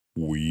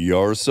We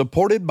are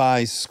supported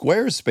by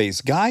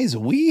Squarespace. Guys,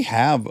 we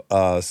have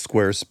a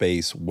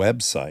Squarespace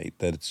website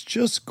that's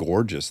just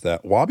gorgeous.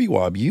 That Wobby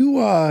Wob,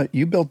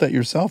 you built that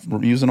yourself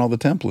using all the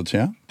templates,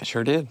 yeah? I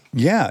sure did.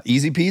 Yeah,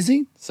 easy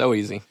peasy? So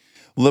easy.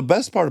 Well, the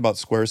best part about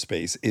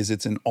Squarespace is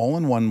it's an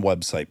all-in-one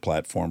website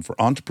platform for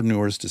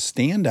entrepreneurs to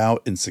stand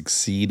out and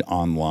succeed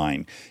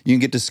online. You can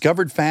get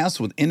discovered fast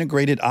with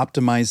integrated,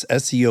 optimized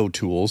SEO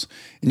tools,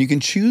 and you can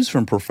choose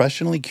from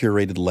professionally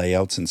curated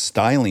layouts and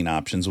styling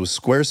options with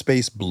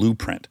Squarespace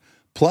Blueprint.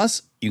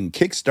 Plus, you can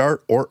kickstart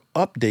or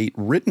update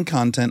written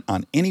content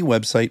on any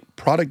website,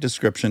 product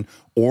description,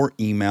 or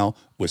email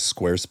with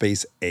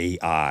Squarespace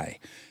AI.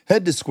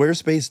 Head to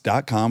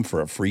squarespace.com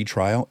for a free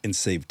trial and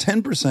save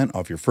 10%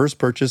 off your first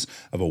purchase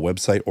of a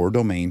website or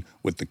domain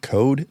with the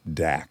code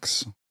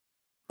DAX.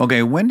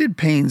 Okay, when did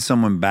paying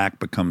someone back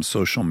become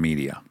social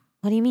media?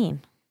 What do you mean?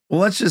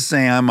 Well, let's just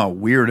say I'm a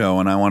weirdo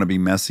and I want to be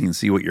messy and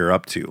see what you're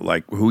up to,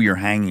 like who you're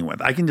hanging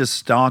with. I can just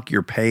stalk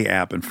your pay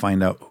app and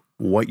find out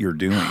what you're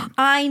doing.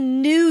 I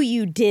knew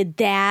you did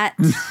that.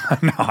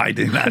 No, I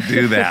did not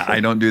do that. I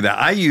don't do that.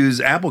 I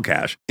use Apple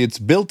Cash. It's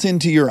built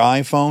into your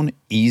iPhone,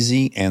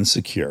 easy and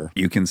secure.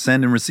 You can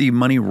send and receive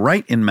money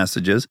right in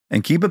messages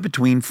and keep it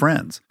between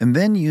friends, and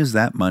then use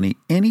that money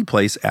any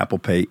place Apple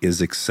Pay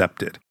is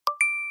accepted.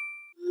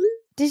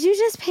 Did you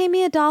just pay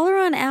me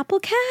 $1 on Apple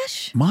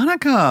Cash?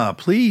 Monica,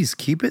 please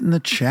keep it in the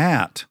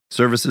chat.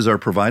 Services are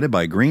provided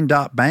by Green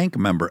Dot Bank,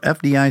 member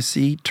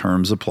FDIC.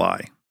 Terms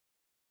apply.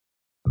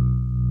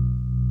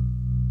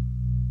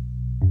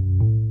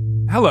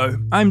 Hello,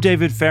 I'm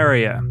David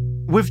Farrier.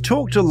 We've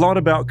talked a lot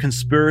about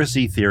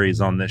conspiracy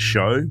theories on this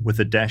show, with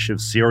a dash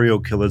of serial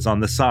killers on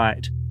the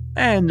side,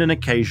 and an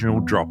occasional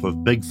drop of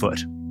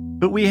Bigfoot.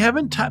 But we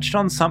haven't touched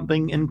on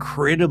something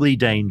incredibly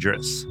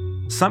dangerous,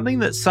 something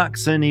that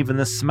sucks in even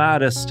the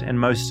smartest and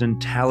most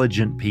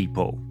intelligent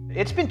people.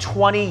 It's been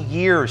 20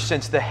 years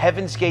since the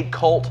Heaven's Gate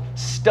cult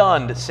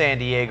stunned San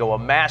Diego, a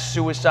mass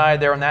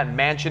suicide there in that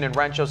mansion in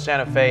Rancho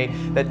Santa Fe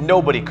that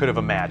nobody could have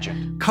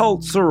imagined.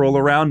 Cults are all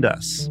around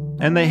us,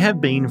 and they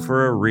have been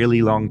for a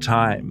really long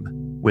time.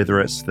 Whether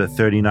it's the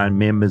 39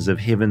 members of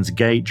Heaven's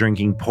Gate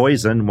drinking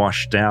poison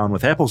washed down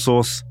with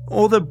applesauce,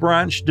 or the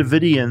Branch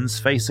Davidians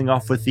facing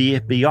off with the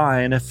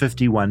FBI in a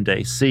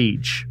 51-day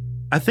siege.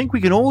 I think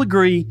we can all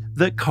agree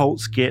that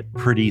cults get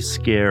pretty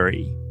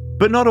scary.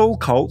 But not all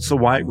cults are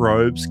white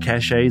robes,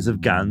 cachets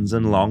of guns,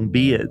 and long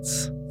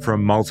beards.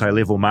 From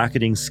multi-level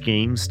marketing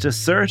schemes to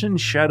certain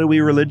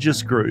shadowy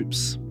religious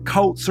groups,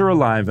 cults are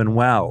alive and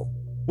well.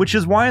 Which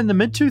is why in the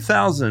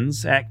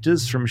mid-2000s,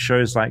 actors from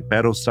shows like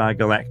Battlestar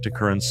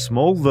Galactica and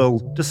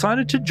Smallville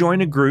decided to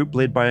join a group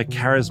led by a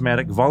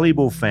charismatic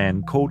volleyball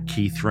fan called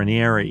Keith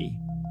Raniere.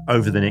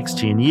 Over the next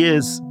 10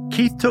 years,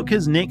 Keith took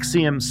his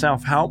NXIVM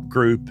self-help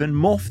group and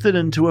morphed it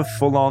into a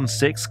full-on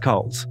sex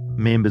cult,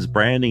 members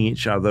branding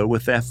each other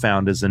with their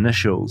founders'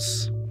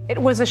 initials. It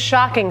was a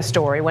shocking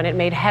story when it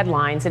made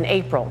headlines in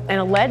April. An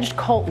alleged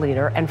cult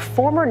leader and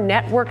former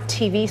network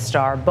TV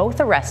star both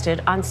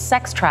arrested on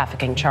sex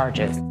trafficking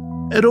charges.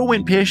 It all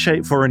went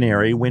pear-shaped for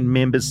Raniere when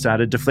members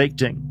started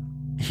deflecting.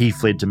 He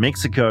fled to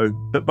Mexico,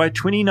 but by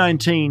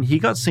 2019 he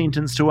got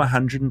sentenced to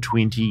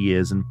 120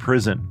 years in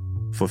prison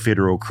for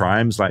federal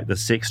crimes like the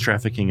sex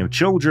trafficking of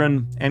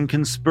children and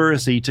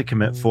conspiracy to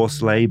commit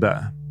forced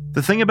labor.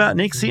 The thing about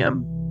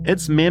NXIVM,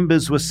 its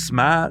members were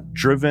smart,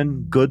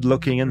 driven,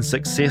 good-looking, and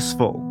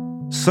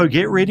successful. So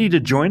get ready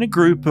to join a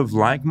group of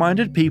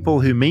like-minded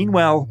people who mean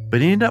well,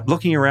 but end up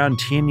looking around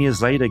 10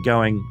 years later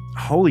going,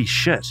 holy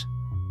shit,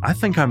 I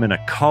think I'm in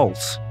a cult.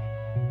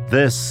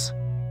 This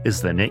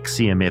is the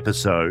NXIVM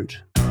episode.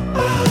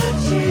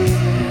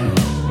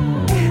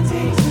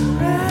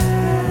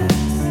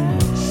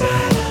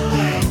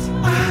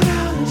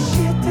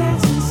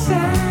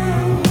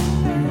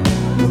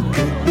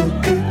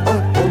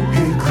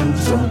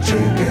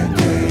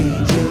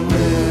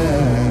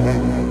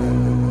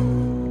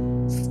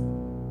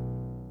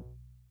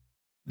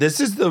 This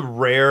is the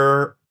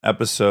rare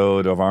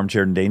episode of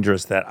Armchaired and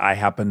Dangerous that I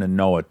happen to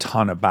know a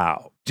ton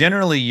about.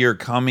 Generally, you're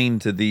coming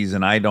to these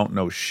and I don't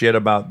know shit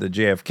about the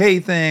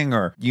JFK thing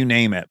or you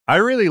name it. I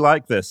really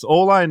like this.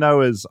 All I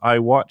know is I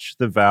watched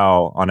The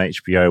Vow on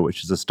HBO,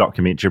 which is this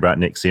documentary about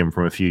NXIVM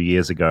from a few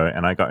years ago,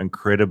 and I got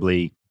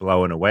incredibly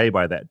blown away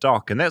by that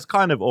doc. And that's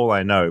kind of all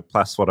I know,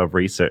 plus what I've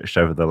researched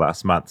over the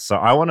last month. So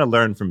I want to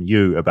learn from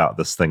you about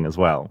this thing as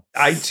well.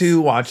 I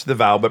too watched The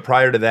Vow, but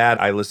prior to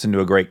that, I listened to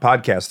a great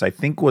podcast I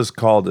think was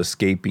called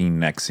Escaping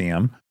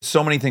NXIVM.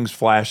 So many things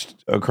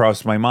flashed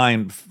across my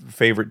mind,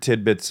 favorite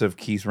tidbits of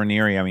Keith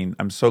Raniere. I mean,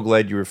 I'm so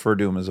glad you referred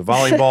to him as a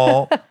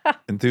volleyball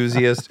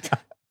enthusiast.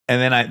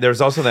 And then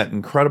there's also that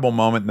incredible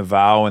moment in The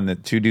Vow and the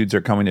two dudes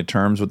are coming to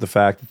terms with the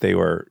fact that they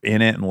were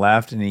in it and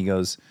left. And he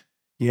goes,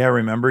 yeah,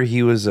 remember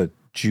he was a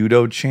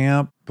judo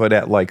champ, but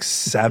at like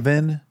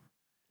 7.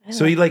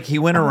 So he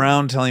went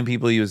around telling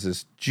people he was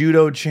this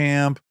judo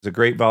champ. He's a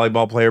great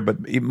volleyball player,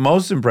 but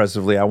most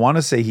impressively, I want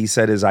to say he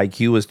said his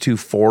IQ was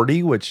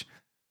 240, which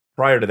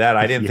prior to that,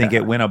 I didn't think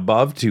it went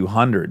above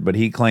 200, but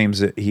he claims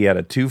that he had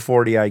a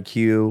 240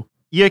 IQ.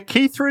 Yeah,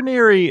 Keith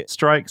Raniere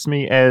strikes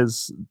me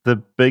as the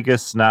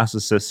biggest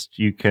narcissist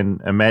you can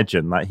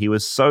imagine. Like, he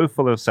was so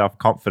full of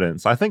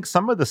self-confidence. I think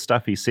some of the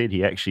stuff he said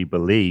he actually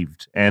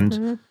believed.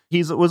 And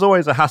he was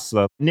always a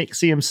hustler.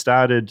 NXIVM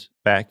started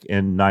back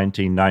in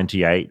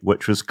 1998,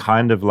 which was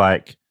kind of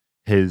like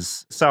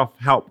his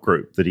self-help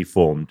group that he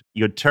formed.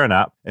 You'd turn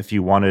up if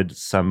you wanted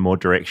some more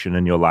direction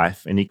in your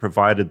life, and he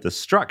provided the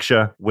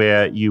structure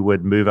where you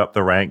would move up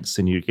the ranks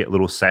and you'd get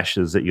little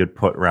sashes that you'd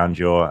put around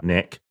your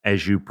neck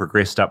as you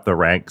progressed up the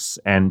ranks,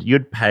 and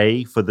you'd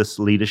pay for this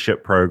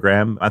leadership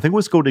program. I think it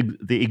was called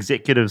the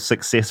Executive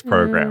Success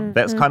Program.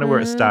 That's kind of where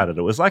it started.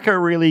 It was like a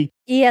really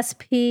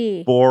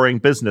ESP. boring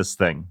business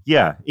thing.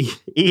 Yeah,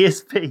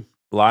 ESP.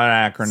 A lot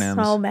of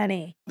acronyms. So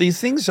many.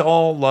 These things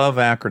all love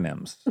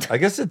acronyms. I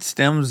guess it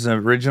stems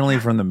originally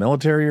from the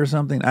military or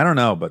something. I don't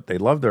know, but they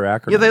love their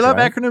acronyms. Yeah, they love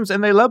right? acronyms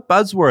and they love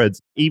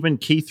buzzwords. Even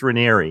Keith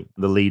Raniere,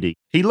 the leader,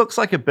 he looks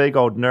like a big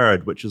old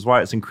nerd, which is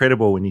why it's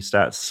incredible when he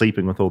starts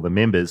sleeping with all the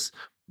members.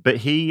 But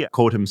he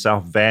called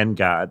himself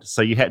Vanguard,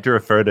 so you had to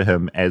refer to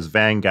him as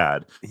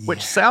Vanguard,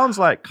 which sounds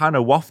like kind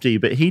of wafty,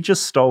 but he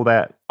just stole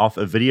that off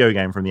a video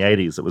game from the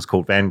 80s that was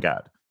called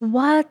Vanguard.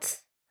 What?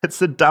 It's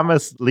the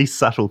dumbest, least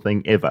subtle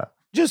thing ever.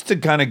 Just to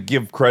kind of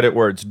give credit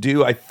where it's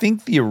due, I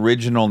think the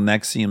original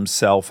NXIVM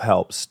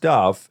self-help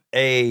stuff,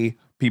 A,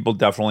 people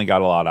definitely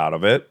got a lot out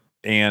of it,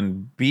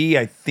 and B,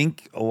 I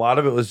think a lot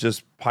of it was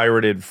just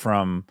pirated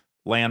from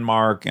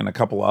Landmark and a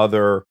couple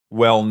other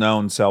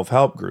well-known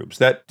self-help groups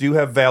that do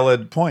have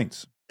valid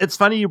points. It's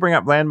funny you bring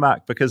up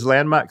Landmark, because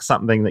Landmark's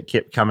something that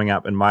kept coming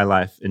up in my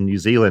life in New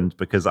Zealand,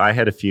 because I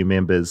had a few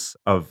members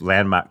of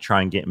Landmark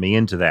try and get me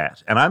into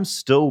that. And I'm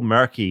still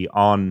murky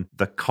on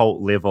the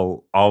cult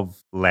level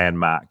of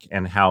Landmark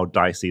and how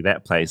dicey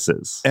that place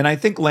is. And I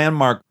think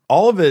Landmark,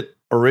 all of it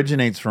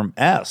originates from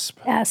ESP.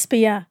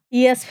 ESP, yeah.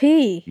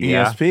 ESP.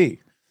 Yeah. ESP.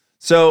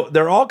 So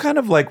they're all kind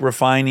of like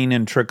refining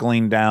and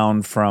trickling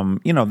down from,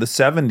 the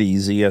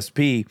 70s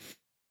ESP,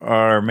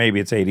 or maybe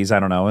it's 80s, I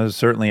don't know. It was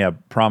certainly a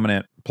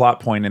prominent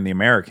plot point in The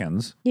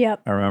Americans.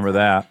 Yep. I remember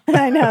that.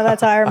 I know,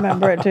 that's how I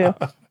remember it too.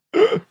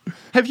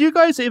 Have you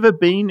guys ever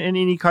been in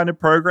any kind of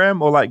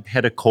program or like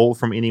had a call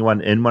from anyone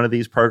in one of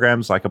these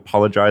programs, like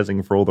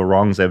apologizing for all the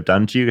wrongs they've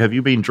done to you? Have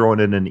you been drawn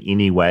in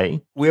any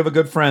way? We have a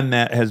good friend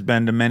that has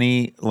been to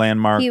many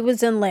Landmark. He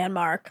was in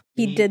Landmark.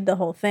 He did the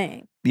whole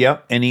thing.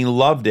 Yep, and he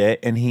loved it,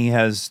 and he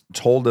has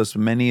told us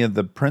many of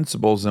the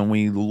principles, and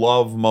we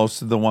love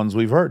most of the ones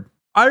we've heard.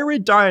 I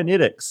read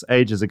Dianetics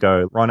ages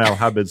ago, Ron L.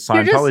 Hubbard's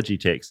Scientology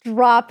text.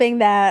 Dropping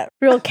that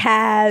real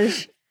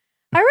cash.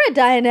 I read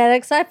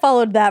Dianetics. I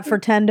followed that for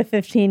 10 to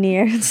 15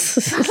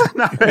 years.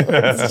 No,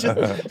 it's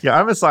just, yeah,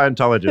 I'm a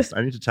Scientologist.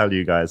 I need to tell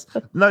you guys.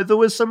 No, there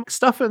was some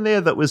stuff in there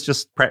that was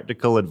just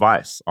practical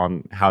advice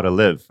on how to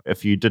live.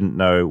 If you didn't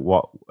know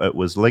what it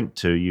was linked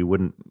to, you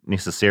wouldn't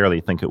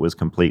necessarily think it was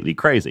completely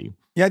crazy.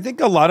 Yeah, I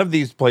think a lot of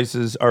these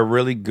places are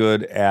really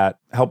good at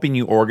helping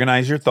you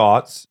organize your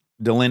thoughts,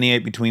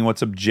 delineate between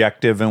what's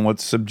objective and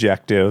what's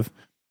subjective,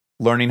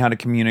 learning how to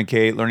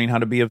communicate, learning how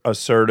to be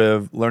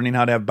assertive, learning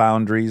how to have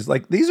boundaries.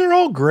 Like, these are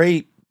all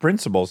great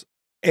principles.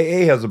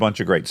 AA has a bunch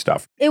of great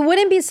stuff. It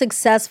wouldn't be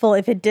successful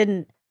if it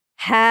didn't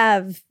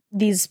have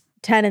these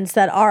tenets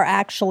that are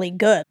actually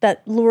good,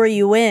 that lure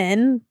you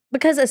in.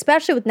 Because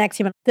especially with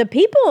NXIVM, the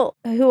people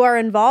who are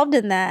involved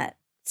in that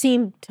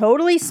seem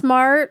totally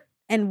smart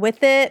and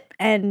with it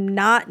and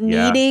not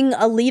needing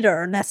a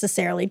leader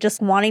necessarily,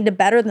 just wanting to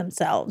better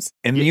themselves.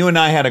 And you and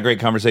I had a great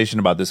conversation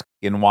about this.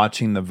 In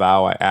watching The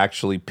Vow, I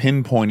actually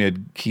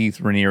pinpointed Keith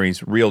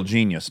Raniere's real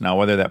genius. Now,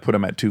 whether that put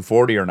him at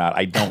 240 or not,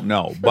 I don't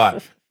know.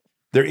 But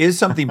there is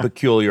something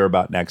peculiar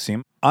about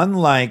NXIVM.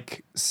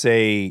 Unlike,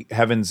 say,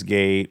 Heaven's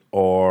Gate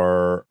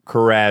or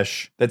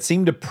Koresh, that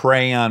seemed to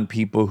prey on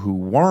people who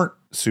weren't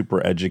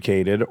super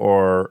educated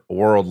or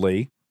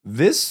worldly,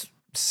 this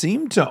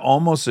seemed to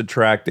almost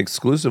attract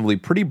exclusively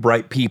pretty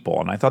bright people.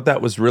 And I thought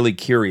that was really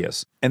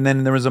curious. And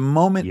then there was a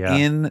moment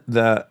in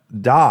the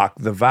doc,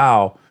 The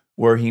Vow,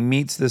 where he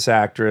meets this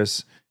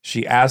actress.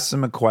 She asks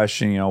him a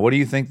question, what do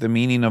you think the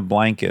meaning of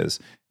blank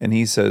is? And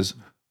he says,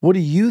 what do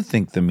you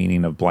think the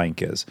meaning of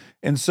blank is?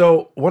 And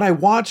so what I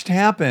watched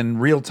happen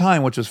real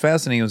time, which was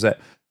fascinating, was that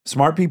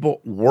smart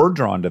people were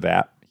drawn to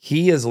that.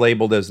 He is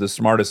labeled as the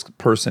smartest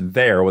person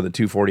there with a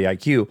 240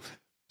 IQ.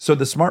 So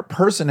the smart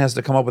person has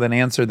to come up with an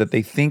answer that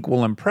they think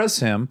will impress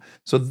him.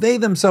 So they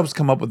themselves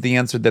come up with the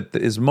answer that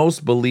is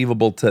most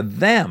believable to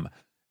them.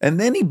 And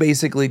then he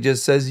basically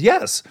just says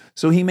yes.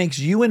 So he makes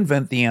you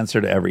invent the answer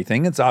to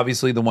everything. It's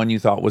obviously the one you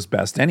thought was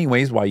best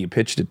anyways, why you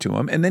pitched it to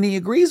him. And then he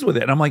agrees with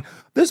it. And I'm like,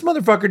 this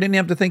motherfucker didn't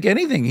have to think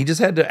anything. He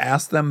just had to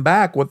ask them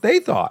back what they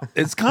thought.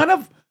 It's kind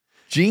of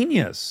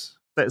genius.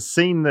 That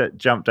scene that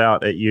jumped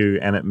out at you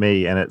and at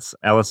me, and it's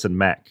Alison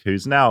Mack,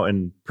 who's now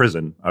in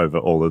prison over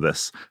all of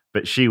this.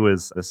 But she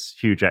was this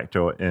huge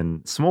actor in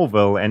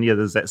Smallville. And yeah,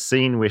 there's that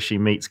scene where she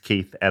meets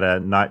Keith at a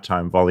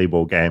nighttime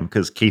volleyball game,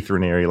 because Keith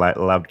Raniere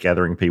loved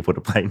gathering people to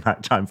play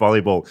nighttime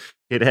volleyball.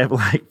 He'd have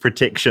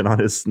protection on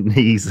his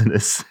knees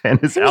and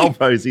his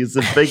elbows. He's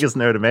the biggest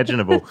nerd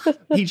imaginable.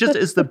 He just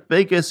is the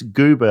biggest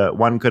goober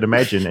one could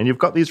imagine. And you've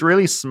got these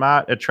really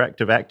smart,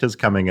 attractive actors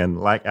coming in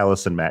like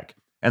Alison Mack.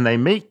 And they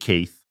meet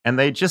Keith. And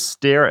they just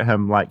stare at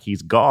him like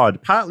he's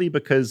God, partly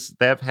because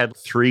they've had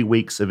 3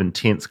 weeks of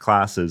intense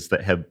classes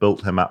that have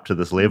built him up to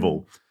this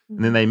level.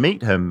 And then they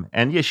meet him,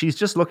 and yeah, she's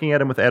just looking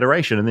at him with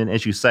adoration. And then,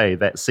 as you say,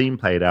 that scene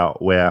played out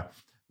where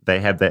they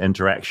have that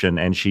interaction,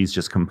 and she's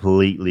just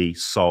completely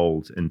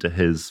sold into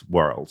his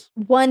world.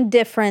 One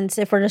difference,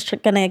 if we're just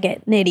going to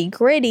get nitty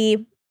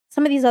gritty,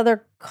 some of these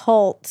other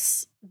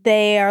cults,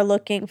 they are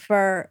looking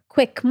for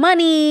quick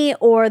money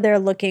or they're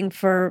looking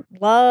for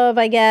love,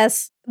 I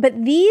guess.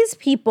 But these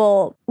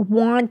people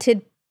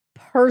wanted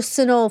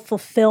personal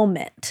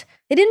fulfillment.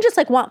 They didn't just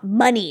want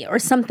money or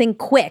something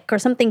quick or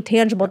something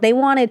tangible. They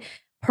wanted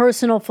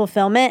personal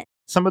fulfillment.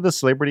 Some of the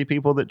celebrity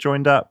people that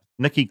joined up,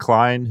 Nikki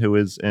Klein, who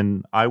is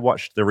I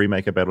watched the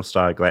remake of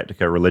Battlestar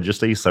Galactica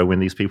religiously. So when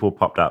these people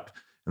popped up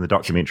in the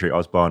documentary, I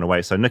was blown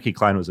away. So Nikki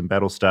Klein was in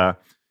Battlestar.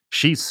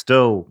 She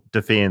still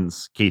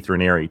defends Keith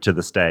Raniere to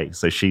this day.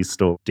 So she's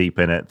still deep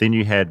in it. Then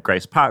you had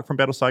Grace Park from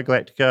Battlestar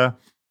Galactica.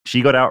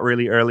 She got out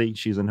really early.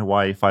 She's in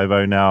Hawaii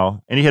Five-0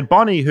 now. And you had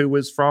Bonnie, who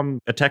was from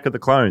Attack of the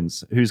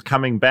Clones, who's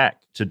coming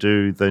back to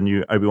do the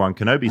new Obi-Wan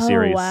Kenobi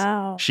series.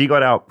 Wow. She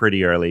got out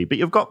pretty early. But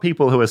you've got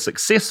people who are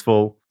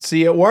successful.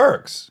 See, it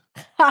works.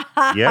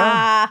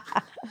 Yeah.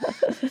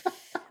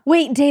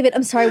 Wait, David,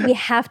 I'm sorry. We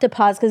have to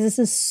pause because this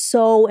is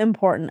so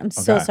important. I'm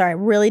so sorry.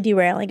 Really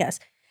derailing us.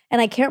 And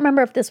I can't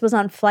remember if this was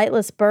on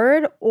Flightless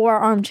Bird or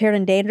Armchaired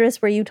and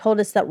Dangerous, where you told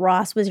us that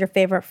Ross was your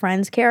favorite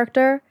Friends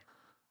character.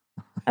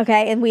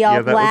 Okay, and we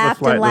all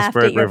laughed and laughed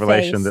at your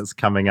revelation face. That's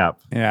coming up.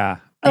 Yeah.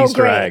 Oh,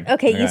 Easter great. egg.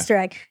 Okay, Yeah. Easter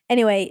egg.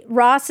 Anyway,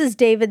 Ross is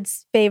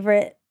David's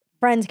favorite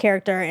Friends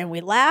character, and we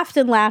laughed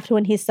and laughed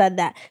when he said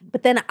that.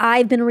 But then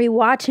I've been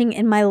rewatching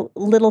in my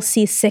little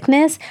C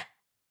sickness,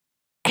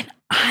 and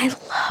I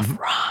love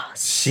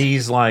Ross.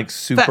 She's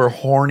super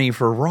horny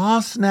for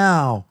Ross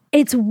now.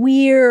 It's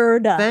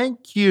weird.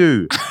 Thank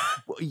you.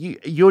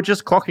 You're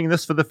just clocking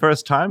this for the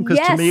first time?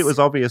 Because to me, it was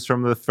obvious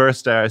from the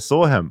first day I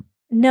saw him.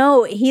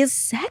 No, he is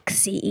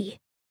sexy.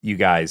 You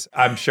guys,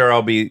 I'm sure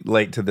I'll be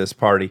late to this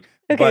party.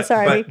 Okay,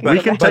 sorry. We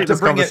can take this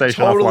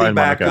conversation totally offline,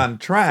 back Monica. on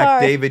track.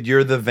 Sorry. David,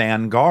 you're the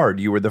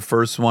vanguard. You were the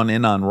first one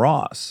in on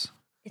Ross.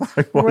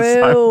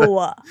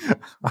 True.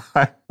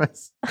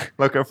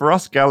 Look, if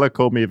Ross Geller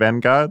called me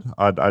Vanguard,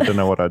 I don't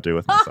know what I'd do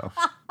with myself.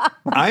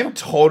 I'm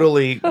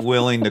totally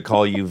willing to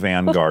call you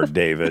Vanguard,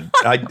 David.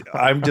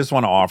 I just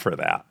want to offer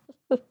that.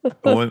 It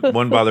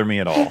wouldn't bother me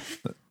at all.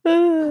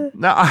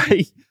 Now,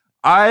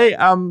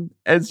 I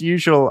as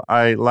usual,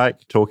 I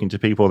like talking to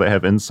people that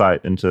have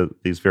insight into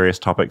these various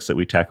topics that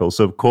we tackle.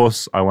 So, of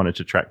course, I wanted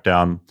to track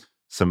down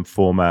some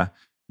former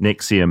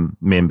NXIVM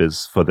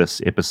members for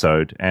this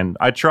episode. And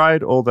I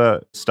tried all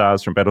the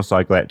stars from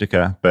Battlestar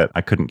Galactica, but I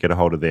couldn't get a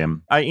hold of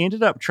them. I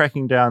ended up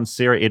tracking down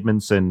Sarah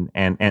Edmondson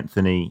and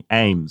Anthony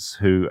Ames,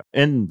 who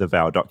in the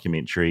Vow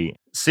documentary,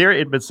 Sarah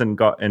Edmondson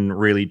got in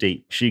really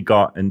deep. She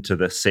got into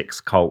the sex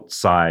cult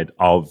side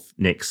of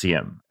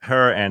NXIVM.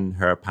 Her and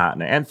her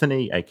partner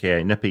Anthony,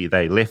 aka Nippy,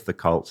 they left the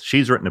cult.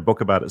 She's written a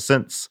book about it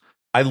since.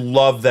 I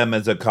love them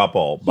as a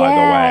couple, by the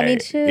Yeah, way. me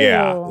too.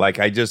 Yeah,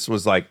 I just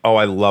was I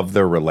love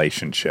their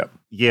relationship.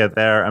 Yeah,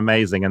 they're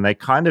amazing. And they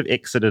kind of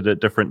exited at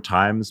different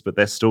times, but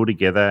they're still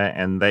together.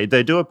 And they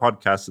do a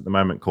podcast at the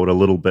moment called A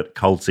Little Bit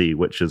Culty,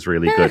 which is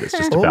really good. It's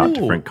just about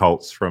different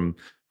cults from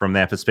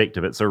their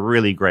perspective. It's a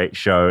really great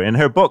show. And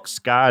her book,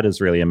 Scarred, is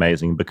really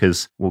amazing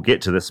because we'll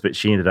get to this, but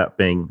she ended up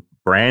being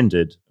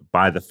branded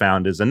by the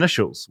founder's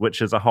initials,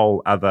 which is a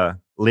whole other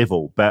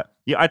level. But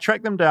yeah, I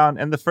tracked them down.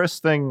 And the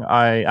first thing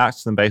I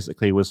asked them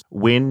basically was,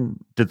 when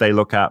did they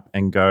look up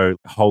and go,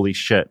 holy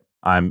shit,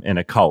 I'm in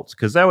a cult?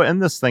 Because they were in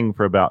this thing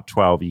for about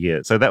 12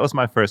 years. So that was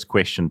my first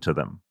question to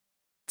them.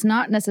 It's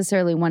not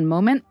necessarily one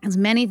moment. It's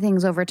many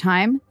things over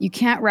time. You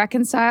can't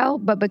reconcile,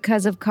 but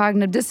because of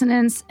cognitive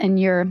dissonance and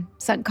your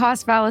sunk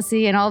cost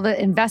fallacy and all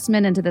the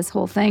investment into this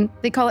whole thing,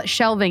 they call it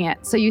shelving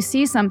it. So you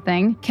see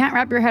something, can't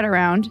wrap your head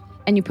around,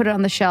 and you put it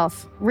on the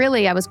shelf.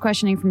 Really, I was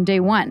questioning from day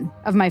one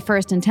of my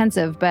first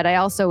intensive, but I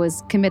also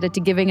was committed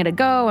to giving it a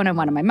go, and I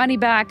wanted my money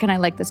back, and I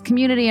like this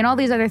community and all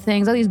these other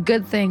things, all these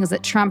good things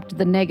that trumped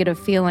the negative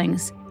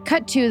feelings.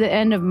 Cut to the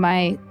end of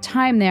my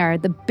time there,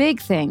 the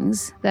big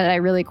things that I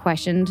really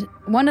questioned.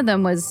 One of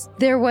them was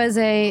there was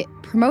a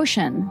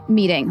promotion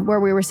meeting where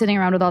we were sitting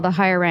around with all the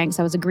higher ranks.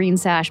 I was a green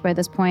sash by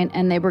this point,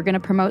 and they were going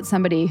to promote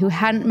somebody who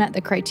hadn't met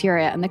the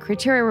criteria, and the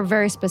criteria were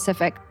very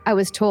specific. I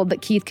was told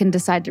that Keith can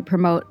decide to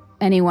promote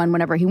anyone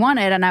whenever he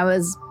wanted, and I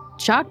was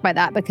shocked by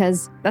that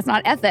because that's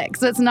not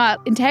ethics, it's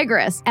not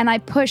integrous. And I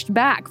pushed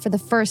back for the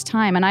first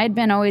time, and I had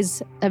been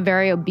always a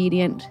very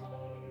obedient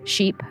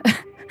sheep.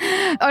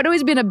 I'd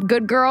always been a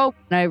good girl.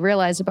 And I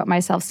realized about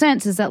myself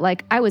since is that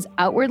like I was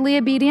outwardly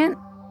obedient,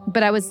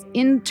 but I was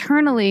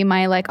internally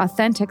my like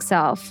authentic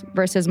self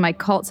versus my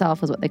cult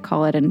self is what they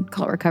call it in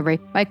cult recovery.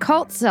 My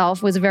cult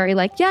self was very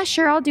like, yeah,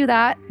 sure, I'll do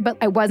that. But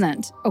I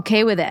wasn't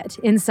okay with it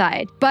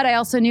inside. But I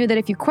also knew that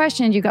if you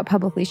questioned, you got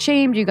publicly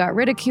shamed, you got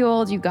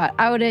ridiculed, you got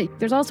outed.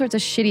 There's all sorts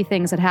of shitty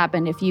things that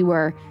happened if you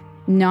were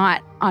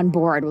not on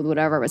board with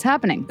whatever was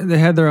happening. They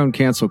had their own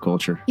cancel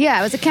culture. Yeah,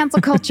 it was a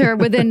cancel culture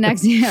within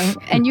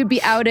NXIVM. And you'd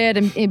be outed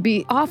and it'd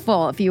be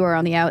awful if you were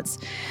on the outs.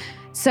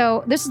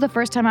 So this is the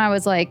first time I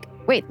was like,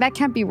 wait, that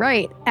can't be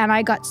right. And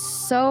I got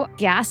so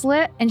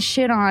gaslit and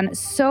shit on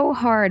so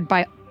hard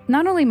by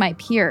not only my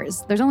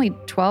peers, there's only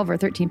 12 or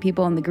 13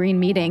 people in the green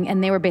meeting,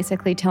 and they were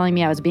basically telling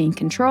me I was being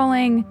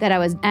controlling, that I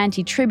was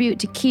anti-tribute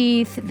to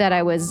Keith, that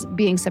I was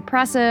being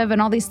suppressive,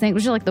 and all these things,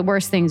 which are like the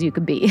worst things you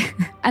could be.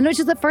 And which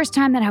is the first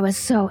time that I was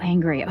so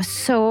angry. I was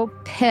so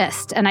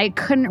pissed, and I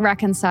couldn't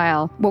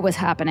reconcile what was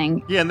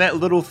happening. Yeah, and that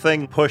little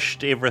thing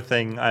pushed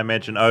everything, I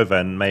imagine, over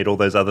and made all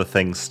those other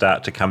things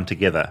start to come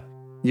together.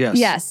 Yes.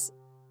 Yes.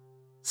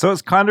 So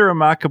it's kind of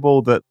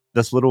remarkable that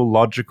this little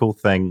logical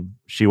thing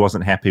she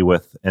wasn't happy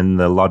with in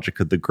the logic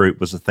of the group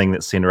was the thing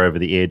that sent her over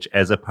the edge,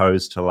 as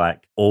opposed to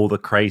like all the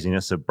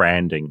craziness of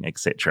branding,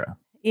 etc.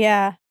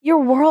 Yeah. Your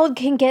world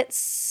can get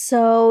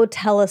so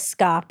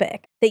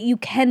telescopic that you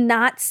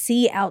cannot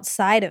see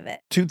outside of it.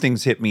 Two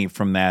things hit me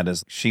from that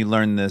as she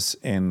learned this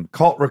in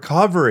cult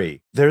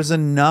recovery. There's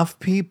enough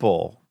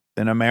people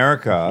in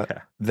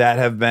America that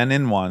have been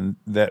in one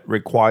that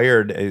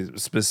required a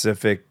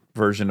specific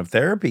version of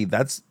therapy.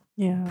 That's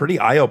pretty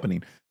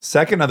eye-opening.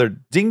 Second, other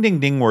ding, ding,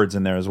 ding words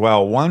in there as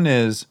well. One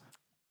is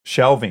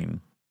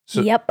shelving.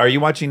 So Are you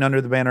watching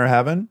Under the Banner of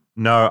Heaven?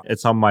 No,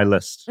 it's on my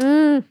list.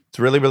 It's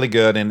really, really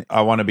good. And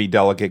I want to be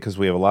delicate because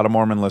we have a lot of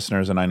Mormon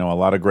listeners and I know a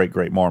lot of great,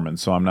 great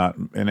Mormons. So I'm not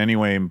in any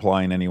way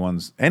implying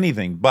anyone's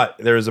anything. But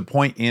there is a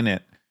point in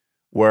it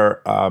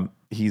where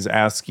he's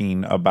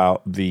asking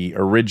about the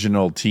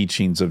original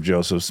teachings of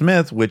Joseph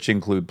Smith, which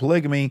include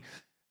polygamy.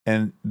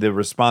 And the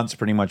response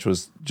pretty much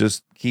was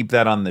just keep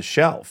that on the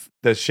shelf.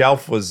 The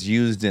shelf was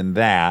used in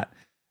that.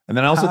 And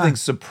then I also think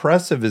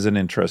suppressive is an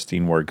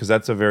interesting word because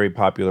that's a very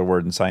popular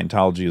word in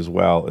Scientology as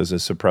well, as a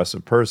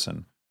suppressive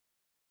person.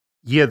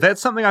 Yeah,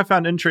 that's something I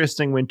found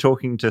interesting when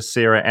talking to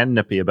Sarah and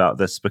Nippy about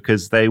this,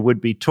 because they would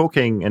be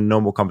talking in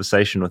normal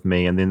conversation with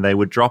me and then they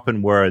would drop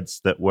in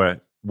words that were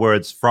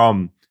words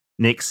from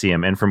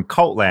NXIVM and from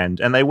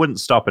Cultland, and they wouldn't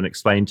stop and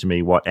explain to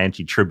me what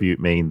anti-tribute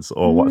means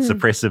or what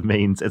suppressive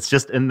means. It's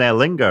just in their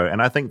lingo,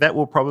 and I think that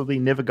will probably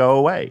never go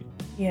away.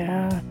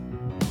 Yeah.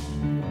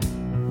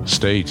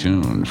 Stay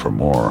tuned for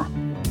more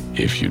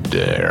if you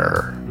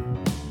dare.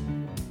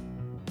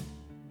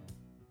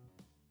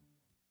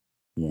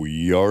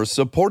 We are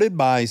supported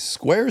by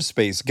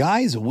Squarespace.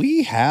 Guys,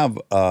 we have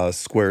a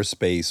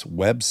Squarespace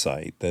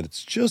website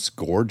that's just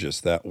gorgeous.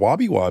 That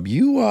Wobby Wob,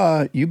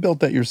 you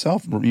built that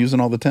yourself using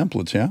all the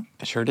templates, yeah?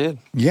 I sure did.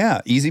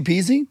 Yeah, easy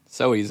peasy?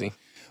 So easy.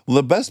 Well,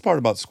 the best part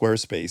about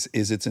Squarespace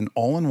is it's an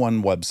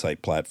all-in-one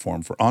website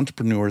platform for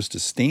entrepreneurs to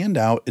stand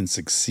out and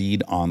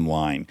succeed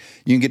online.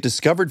 You can get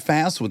discovered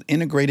fast with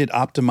integrated,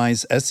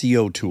 optimized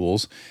SEO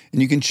tools,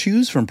 and you can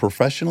choose from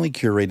professionally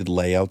curated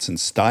layouts and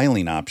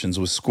styling options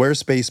with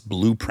Squarespace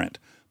Blueprint.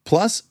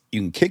 Plus,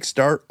 you can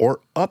kickstart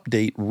or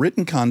update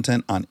written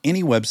content on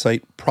any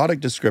website,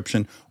 product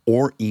description,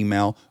 or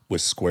email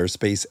with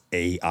Squarespace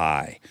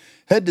AI.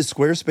 Head to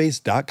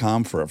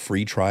squarespace.com for a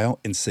free trial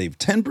and save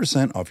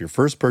 10% off your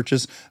first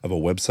purchase of a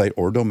website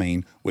or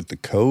domain with the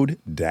code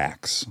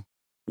DAX.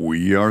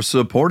 We are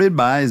supported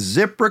by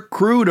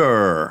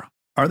ZipRecruiter.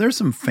 Are there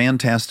some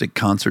fantastic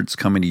concerts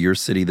coming to your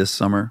city this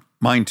summer?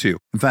 Mine too.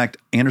 In fact,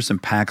 Anderson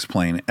 .Paak's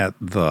playing at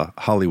the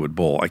Hollywood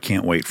Bowl. I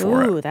can't wait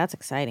for it. Ooh, that's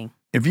exciting.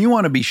 If you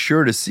want to be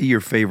sure to see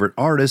your favorite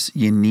artists,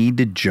 you need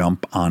to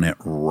jump on it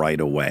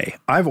right away.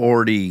 I've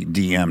already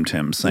DM'd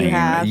him saying,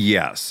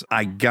 yes,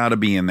 I got to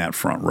be in that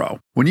front row.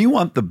 When you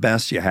want the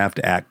best, you have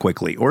to act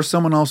quickly, or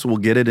someone else will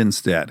get it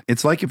instead.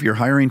 It's like if you're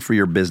hiring for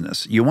your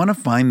business. You want to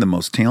find the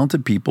most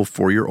talented people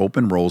for your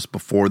open roles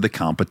before the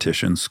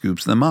competition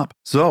scoops them up.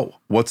 So,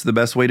 what's the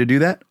best way to do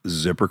that?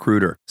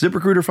 ZipRecruiter.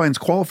 ZipRecruiter finds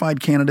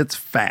qualified candidates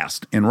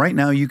fast, and right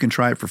now you can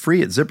try it for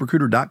free at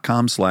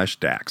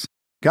ZipRecruiter.com/DAX.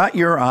 Got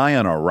your eye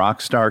on a rock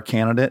star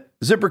candidate?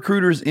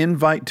 ZipRecruiter's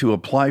invite to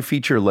apply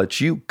feature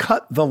lets you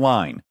cut the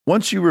line.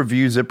 Once you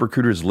review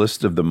ZipRecruiter's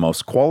list of the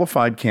most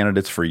qualified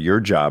candidates for your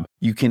job,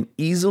 you can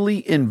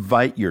easily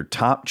invite your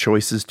top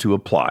choices to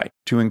apply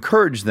to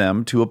encourage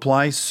them to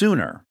apply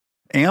sooner.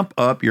 Amp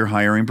up your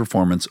hiring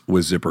performance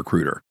with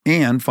ZipRecruiter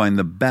and find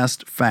the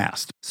best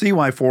fast. See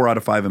why 4 out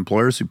of 5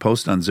 employers who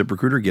post on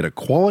ZipRecruiter get a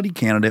quality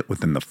candidate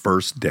within the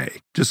first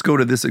day. Just go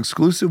to this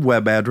exclusive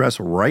web address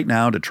right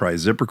now to try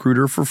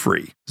ZipRecruiter for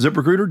free.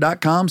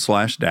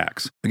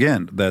 ZipRecruiter.com/DAX.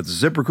 Again, that's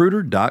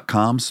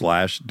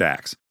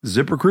ZipRecruiter.com/DAX.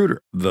 ZipRecruiter,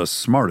 the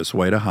smartest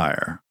way to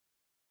hire.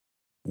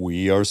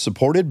 We are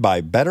supported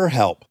by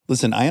BetterHelp.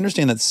 Listen, I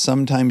understand that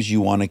sometimes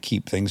you want to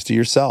keep things to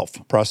yourself,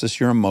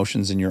 process your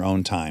emotions in your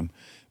own time.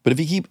 But if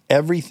you keep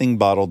everything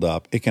bottled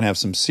up, it can have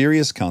some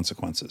serious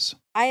consequences.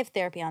 I have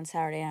therapy on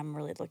Saturday. I'm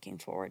really looking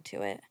forward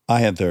to it. I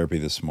had therapy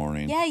this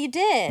morning. Yeah, you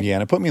did. Yeah,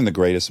 and it put me in the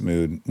greatest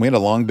mood. We had a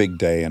long, big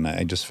day, and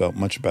I just felt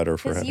much better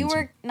for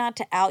having not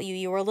to out you,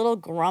 you were a little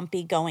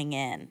grumpy going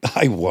in.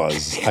 I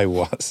was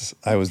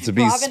to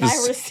be Rob and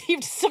I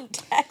received some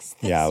texts.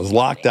 Yeah, I was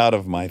locked out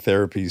of my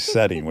therapy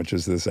setting, which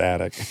is this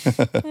attic.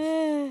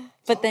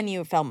 But then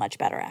you felt much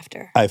better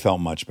after. I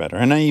felt much better,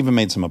 and I even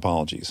made some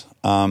apologies.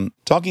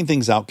 Talking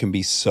things out can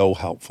be so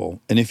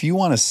helpful, and if you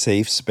want a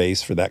safe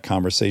space for that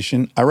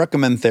conversation, I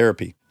recommend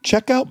therapy.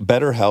 Check out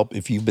BetterHelp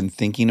if you've been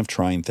thinking of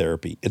trying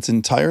therapy. It's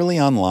entirely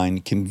online,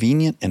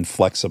 convenient, and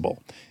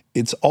flexible.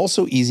 It's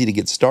also easy to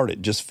get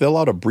started. Just fill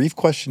out a brief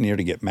questionnaire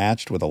to get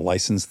matched with a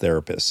licensed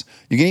therapist.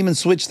 You can even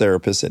switch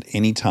therapists at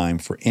any time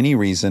for any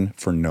reason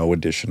for no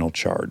additional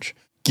charge.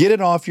 Get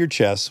it off your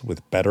chest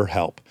with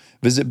BetterHelp.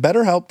 Visit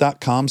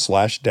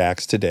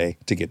BetterHelp.com/Dax today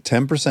to get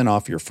 10%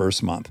 off your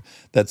first month.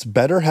 That's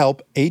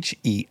BetterHelp,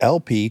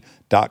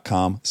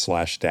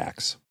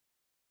 HELP.com/Dax.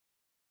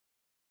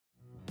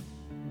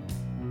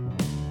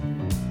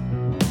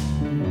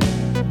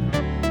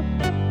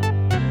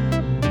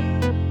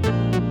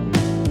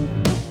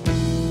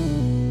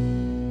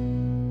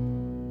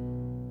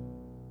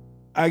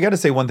 I got to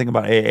say one thing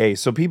about AA.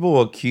 So people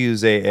will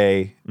accuse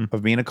AA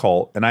of being a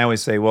cult, and I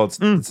always say, well,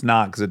 it's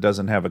not, because it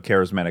doesn't have a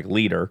charismatic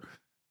leader,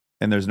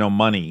 and there's no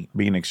money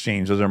being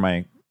exchanged. Those are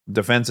my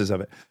defenses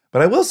of it.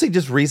 But I will say,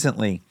 just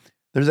recently,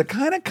 there's a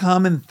kind of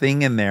common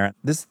thing in there.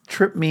 This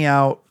tripped me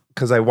out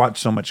because I watch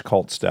so much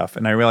cult stuff,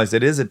 and I realized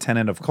it is a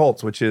tenet of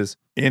cults, which is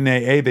in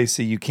AA, they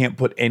say you can't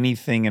put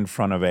anything in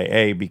front of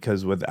AA,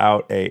 because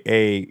without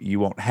AA, you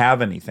won't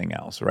have anything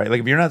else, right?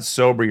 Like if you're not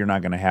sober, you're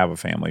not going to have a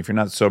family. If you're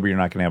not sober, you're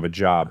not going to have a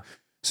job.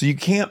 So you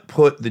can't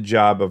put the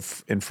job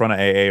in front of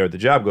AA or the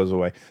job goes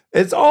away.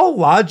 It's all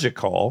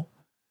logical,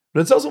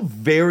 but it's also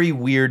very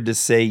weird to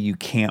say you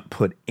can't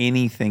put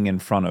anything in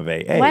front of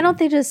AA. Why don't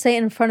they just say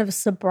it in front of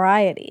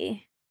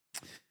sobriety?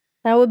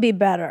 That would be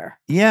better.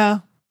 Yeah,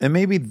 and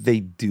maybe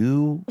they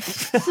do.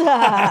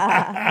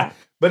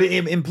 But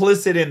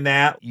implicit in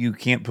that, you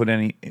can't put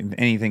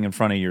anything in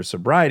front of your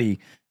sobriety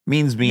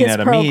means being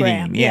at a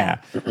meeting. Yeah.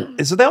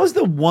 So that was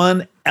the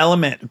one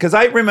element, because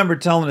I remember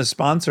telling a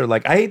sponsor,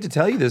 like, I hate to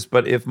tell you this,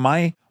 but if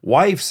my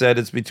wife said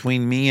it's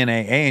between me and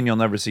AA and you'll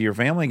never see your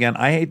family again,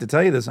 I hate to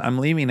tell you this, I'm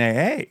leaving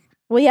AA.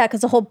 Well, yeah,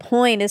 because the whole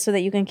point is so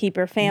that you can keep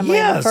your family.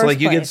 Yeah, in the first so like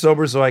you place. get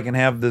sober so I can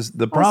have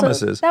the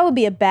promises. That'd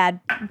be a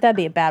bad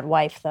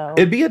wife, though.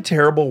 It'd be a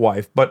terrible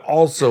wife, but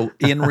also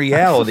in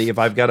reality, if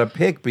I've got to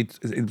pick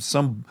in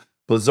some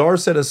bizarre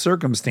set of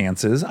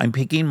circumstances, I'm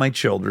picking my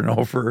children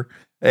over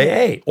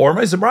AA or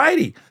my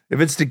sobriety. If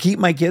it's to keep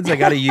my kids I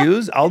got to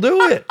use, I'll do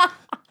it.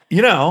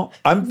 You know,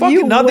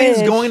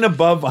 nothing's going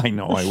above. I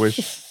know, I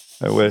wish.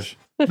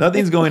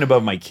 Nothing's going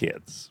above my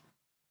kids.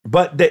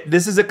 But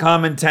this is a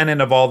common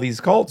tenet of all these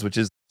cults, which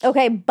is.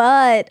 Okay,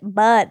 but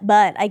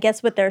I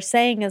guess what they're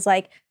saying is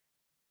like,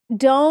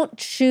 don't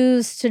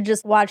choose to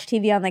just watch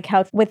TV on the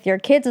couch with your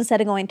kids instead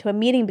of going to a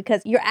meeting,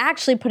 because you're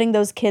actually putting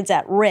those kids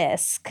at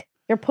risk.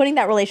 You're putting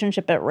that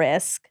relationship at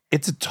risk.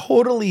 It's a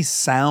totally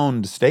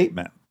sound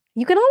statement.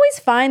 You can always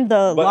find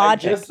the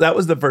logic. That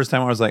was the first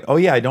time I was like, oh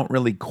yeah, I don't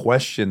really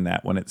question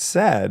that when it's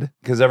said,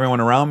 because everyone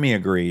around me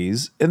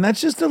agrees. And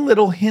that's just a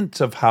little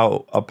hint of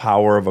how a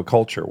power of a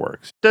culture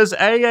works. Does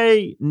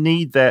AA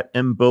need that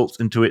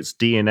inbuilt into its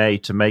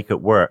DNA to make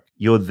it work?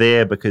 You're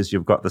there because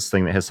you've got this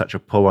thing that has such a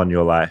pull on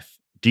your life.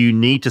 Do you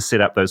need to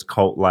set up those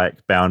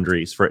cult-like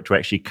boundaries for it to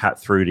actually cut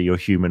through to your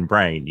human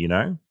brain, you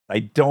know? I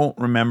don't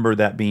remember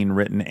that being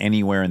written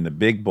anywhere in the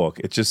big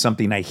book. It's just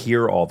something I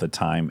hear all the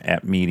time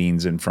at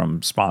meetings and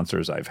from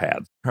sponsors I've had.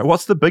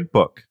 What's the big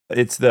book?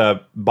 It's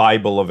the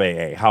Bible of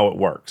AA, how it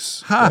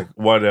works. Like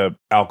what an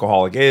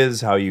alcoholic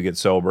is, how you get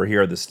sober.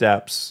 Here are the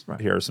steps.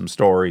 Right. Here are some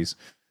stories.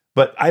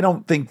 But I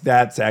don't think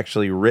that's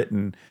actually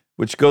written,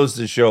 which goes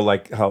to show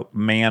like how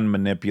man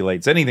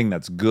manipulates anything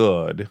that's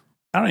good.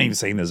 I'm not even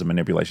saying there's a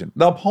manipulation.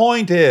 The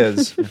point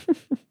is...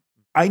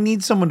 I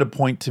need someone to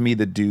point to me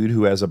the dude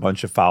who has a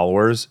bunch of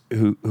followers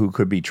who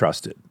could be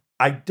trusted.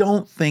 I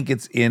don't think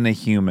it's in a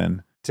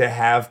human to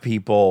have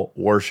people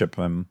worship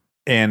him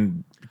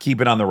and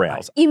keep it on the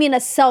rails. You mean a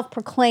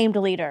self-proclaimed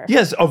leader?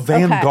 Yes, a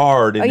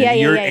vanguard. Okay. And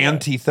you're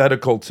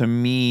antithetical to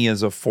me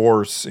as a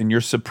force, and you're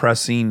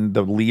suppressing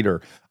the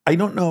leader. I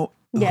don't know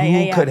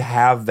who could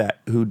have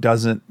that, who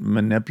doesn't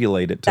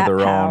manipulate it to their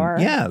power.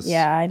 own. Yes.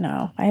 Yeah, I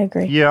know. I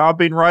agree. Yeah, I've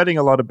been writing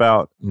a lot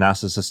about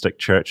narcissistic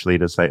church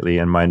leaders lately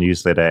in my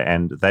newsletter,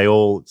 and they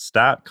all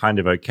start kind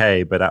of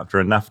okay, but after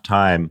enough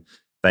time,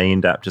 they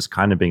end up just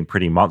kind of being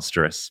pretty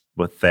monstrous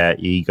with their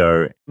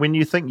ego. When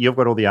you think you've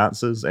got all the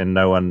answers and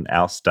no one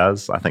else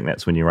does, I think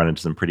that's when you run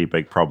into some pretty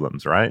big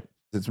problems, right?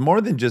 It's more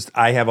than just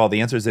I have all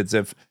the answers. It's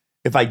if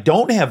I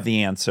don't have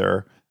the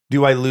answer,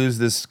 do I lose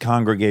this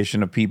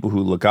congregation of people who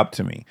look up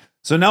to me?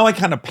 So now I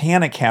kind of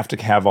have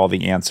to have all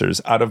the answers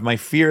out of my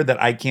fear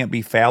that I can't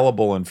be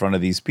fallible in front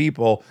of these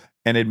people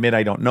and admit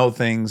I don't know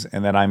things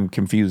and that I'm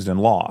confused and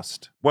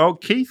lost. Well,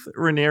 Keith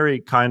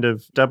Raniere kind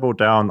of doubled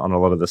down on a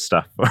lot of this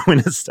stuff when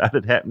it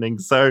started happening.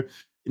 So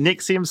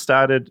NXIVM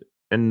started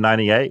in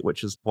 98,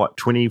 which is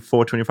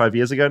 24, 25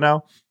 years ago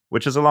now,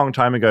 which is a long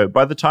time ago.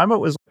 By the time it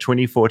was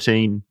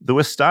 2014, there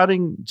were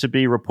starting to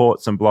be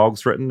reports and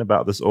blogs written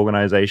about this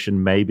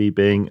organization maybe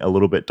being a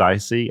little bit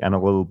dicey and a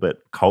little bit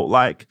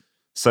cult-like.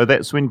 So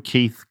that's when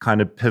Keith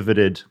kind of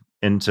pivoted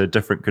into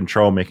different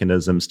control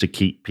mechanisms to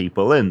keep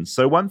people in.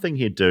 So one thing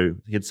he'd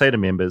do, he'd say to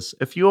members,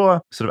 if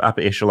you're sort of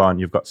upper echelon,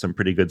 you've got some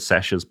pretty good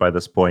sashes by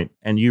this point,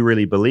 and you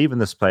really believe in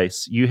this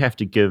place, you have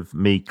to give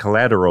me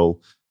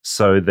collateral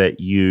so that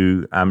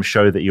you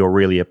show that you're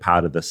really a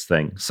part of this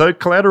thing. So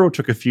collateral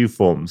took a few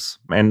forms,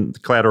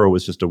 and collateral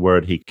was just a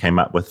word he came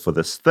up with for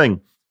this thing.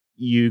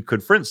 You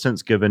could, for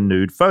instance, give a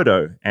nude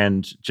photo,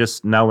 and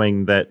just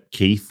knowing that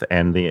Keith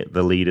and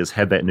the leaders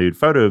had that nude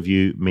photo of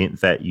you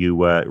meant that you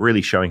were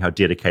really showing how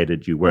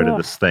dedicated you were to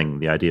this thing.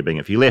 The idea being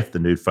if you left, the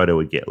nude photo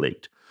would get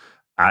leaked.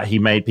 He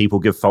made people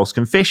give false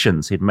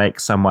confessions. He'd make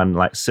someone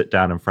like sit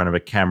down in front of a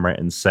camera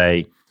and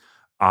say,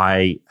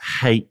 I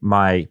hate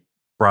my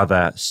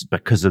brother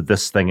because of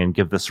this thing, and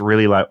give this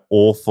really like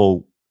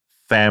awful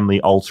family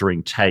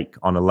altering take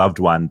on a loved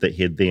one that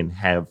he'd then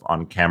have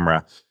on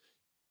camera.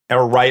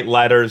 Or write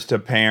letters to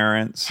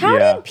parents. How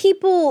did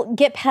people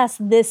get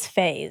past this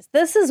phase?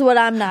 This is what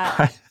I'm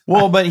not.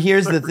 Well, but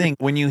here's the thing.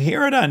 When you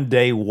hear it on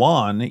day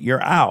 1,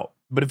 you're out.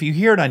 But if you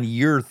hear it on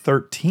year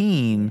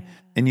 13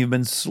 and you've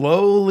been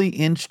slowly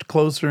inched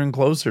closer and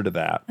closer to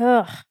that,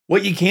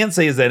 what you can't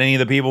say is that any of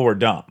the people were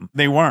dumb.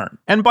 They weren't.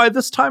 And by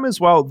this time as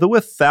well, there were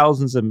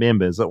thousands of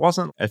members. It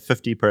wasn't a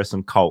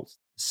 50-person cult.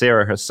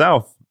 Sarah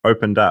herself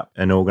opened up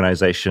an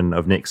organization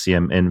of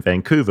NXIVM in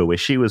Vancouver, where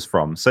she was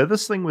from. So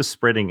this thing was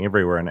spreading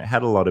everywhere, and it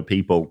had a lot of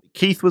people.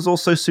 Keith was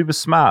also super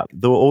smart.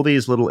 There were all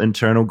these little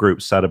internal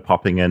groups started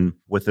popping in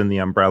within the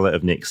umbrella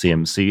of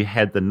NXIVM. So you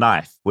had The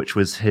Knife, which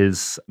was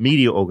his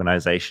media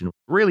organization,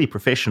 really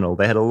professional.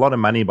 They had a lot of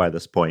money by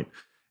this point,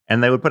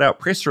 and they would put out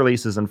press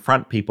releases and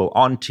front people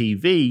on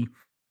TV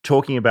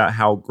talking about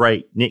how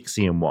great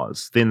NXIVM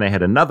was. Then they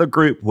had another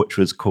group, which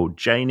was called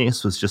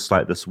JNES, was just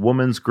like this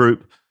woman's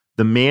group.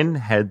 The men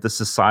had the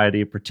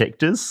Society of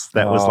Protectors.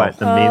 That was like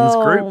the men's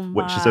group,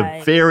 which is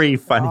a very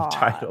funny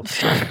title.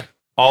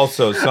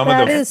 Also, some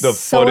of the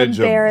footage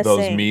of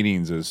those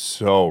meetings is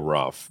so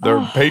rough.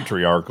 They're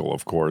patriarchal,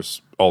 of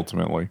course,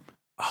 ultimately.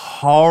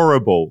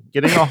 Horrible.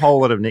 Getting a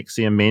whole lot of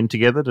NXIVM men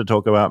together to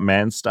talk about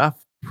man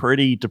stuff,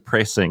 pretty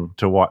depressing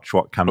to watch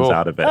what comes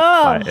out of it.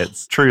 Like,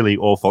 it's truly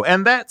awful.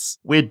 And that's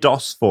where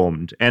DOS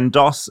formed. And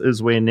DOS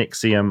is where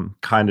NXIVM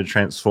kind of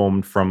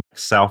transformed from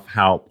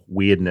self-help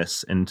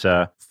weirdness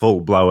into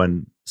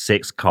full-blown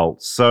sex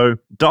cults. So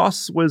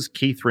DOS was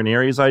Keith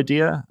Raniere's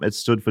idea. It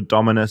stood for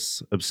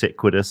Dominus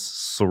Obsequitus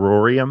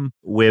Sororium,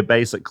 where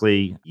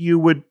basically you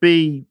would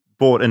be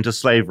bought into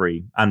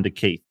slavery under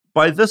Keith.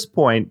 By this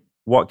point,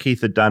 what Keith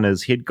had done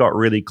is he'd got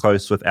really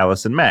close with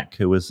Alison Mack,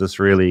 who was this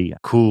really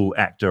cool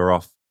actor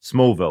off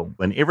Smallville.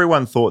 And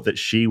everyone thought that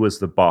she was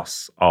the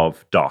boss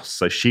of DOS.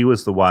 So she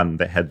was the one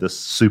that had this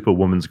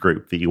superwoman's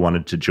group that you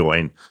wanted to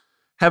join,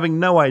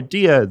 having no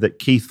idea that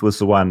Keith was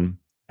the one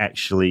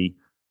actually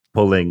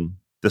pulling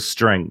the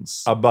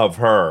strings. Above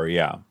her,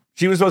 yeah.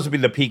 She was supposed to be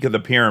the peak of the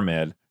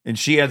pyramid, and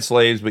she had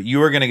slaves, but you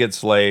were going to get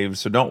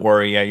slaves, so don't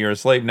worry. Yeah, you're a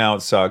slave now,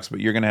 it sucks,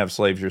 but you're going to have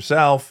slaves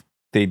yourself.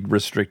 They'd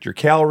restrict your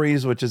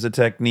calories, which is a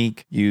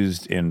technique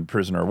used in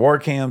prisoner of war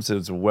camps.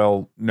 It's a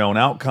well-known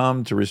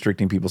outcome to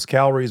restricting people's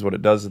calories. What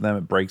it does to them,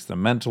 it breaks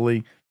them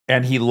mentally.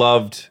 And he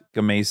loved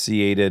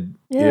emaciated,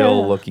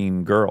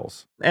 ill-looking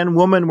girls. And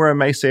women were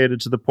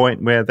emaciated to the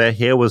point where their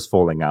hair was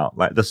falling out.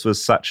 Like, this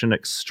was such an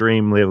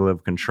extreme level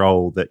of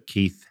control that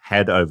Keith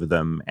had over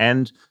them.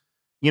 And,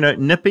 you know,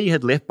 Nippy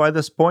had left by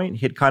this point.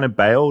 He'd kind of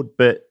bailed,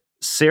 but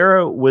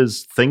Sarah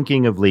was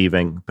thinking of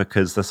leaving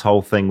because this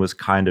whole thing was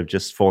kind of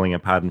just falling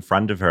apart in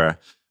front of her.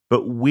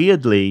 But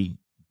weirdly,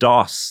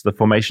 DOS, the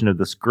formation of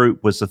this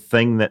group, was the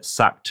thing that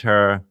sucked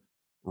her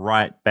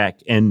right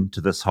back into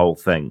this whole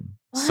thing.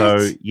 What?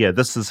 So, yeah,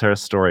 this is her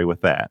story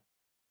with that.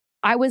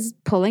 I was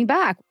pulling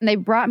back. They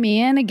brought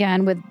me in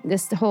again with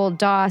this whole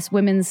DOS,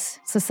 Women's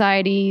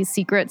Society,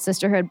 Secret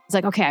Sisterhood. It's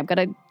like, okay, I've got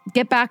to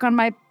get back on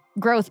my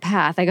growth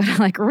path. I got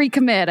to like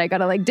recommit. I got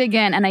to like dig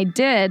in. And I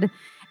did.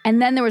 And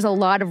then there was a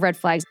lot of red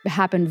flags that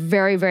happened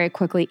very, very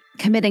quickly,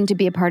 committing to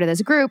be a part of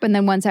this group. And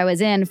then once I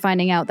was in,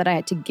 finding out that I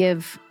had to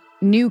give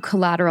new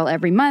collateral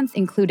every month,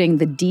 including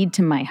the deed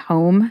to my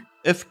home.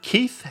 If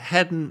Keith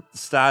hadn't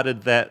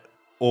started that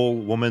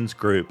all-women's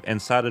group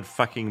and started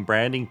fucking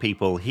branding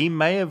people, he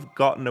may have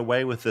gotten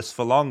away with this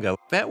for longer.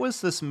 That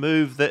was this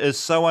move that is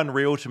so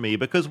unreal to me,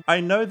 because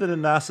I know that a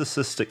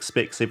narcissist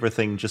expects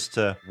everything just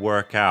to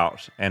work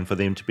out and for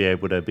them to be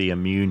able to be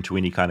immune to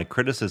any kind of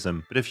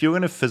criticism. But if you're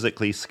going to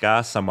physically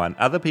scar someone,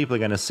 other people are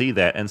going to see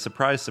that, and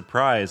surprise,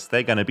 surprise,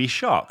 they're going to be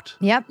shocked.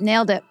 Yep,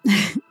 nailed it.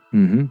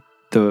 Mm-hmm.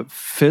 The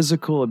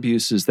physical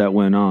abuses that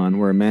went on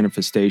were a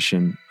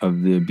manifestation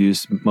of the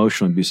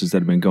emotional abuses that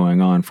have been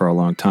going on for a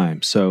long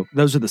time. So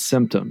those are the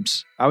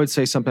symptoms. I would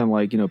say something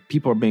like,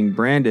 people are being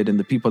branded and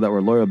the people that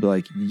were loyal be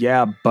like,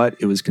 yeah, but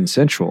it was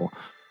consensual.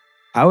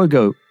 I would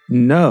go,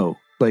 no,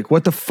 like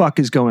what the fuck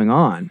is going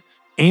on?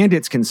 And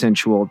it's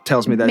consensual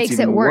tells me that's Makes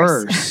even it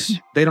worse.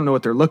 They don't know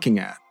what they're looking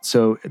at.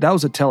 So that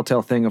was a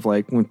telltale thing of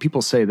like, when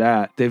people say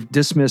that, they've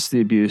dismissed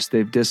the abuse,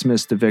 they've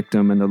dismissed the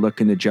victim, and they're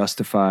looking to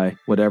justify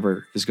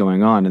whatever is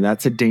going on. And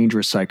that's a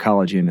dangerous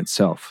psychology in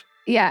itself.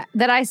 Yeah,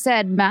 that I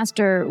said,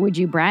 Master, would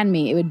you brand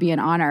me? It would be an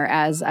honor,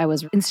 as I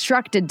was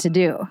instructed to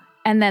do.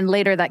 And then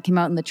later that came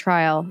out in the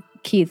trial,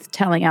 Keith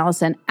telling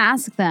Allison,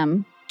 ask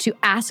them to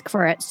ask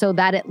for it so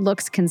that it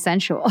looks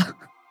consensual.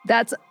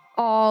 That's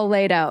all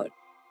laid out.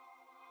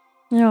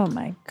 Oh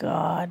my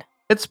God.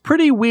 It's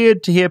pretty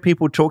weird to hear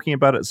people talking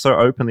about it so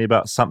openly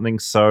about something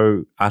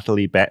so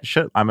utterly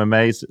batshit. I'm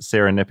amazed at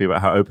Sarah and Nippy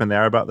about how open they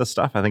are about this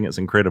stuff. I think it's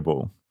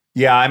incredible.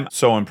 Yeah, I'm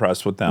so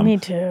impressed with them. Me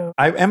too.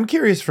 I am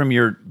curious from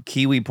your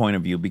Kiwi point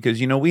of view, because,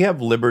 we have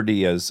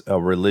liberty as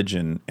a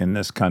religion in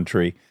this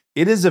country.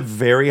 It is a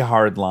very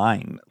hard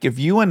line. If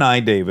you and I,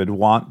 David,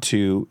 want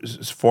to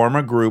form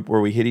a group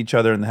where we hit each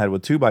other in the head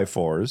with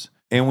 2x4s,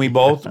 and we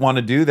both want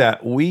to do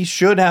that, we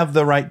should have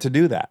the right to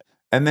do that.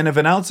 And then if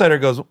an outsider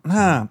goes,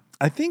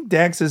 I think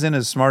Dax isn't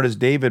as smart as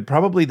David.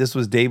 Probably this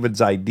was David's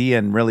idea,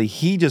 and really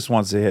he just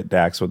wants to hit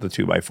Dax with a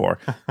 2x4.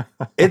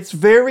 It's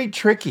very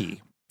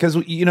tricky because,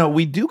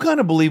 we do kind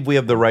of believe we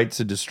have the right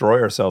to destroy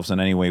ourselves in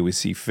any way we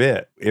see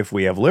fit if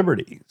we have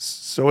liberty.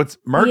 So it's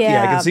murky.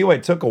 Yeah. I can see why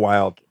it took a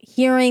while.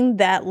 Hearing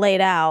that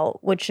laid out,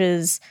 which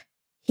is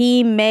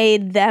he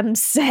made them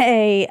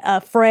say a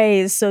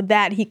phrase so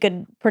that he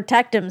could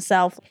protect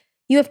himself.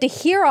 You have to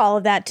hear all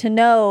of that to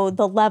know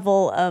the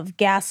level of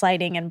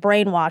gaslighting and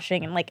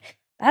brainwashing, and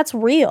that's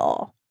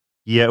real.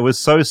 Yeah, it was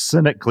so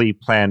cynically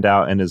planned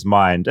out in his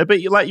mind.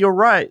 But you're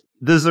right.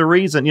 There's a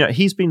reason.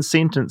 He's been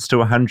sentenced to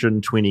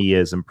 120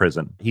 years in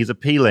prison. He's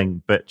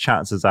appealing, but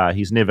chances are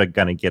he's never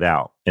going to get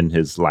out in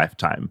his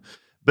lifetime.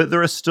 But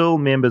there are still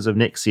members of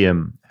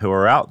NXIVM who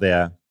are out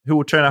there who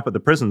will turn up at the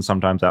prison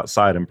sometimes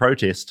outside and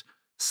protest,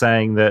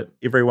 saying that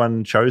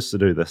everyone chose to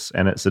do this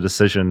and it's a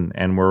decision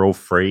and we're all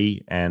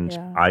free. And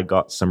I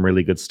got some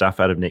really good stuff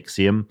out of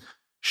NXIVM.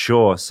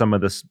 Sure, some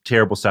of this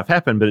terrible stuff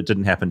happened, but it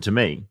didn't happen to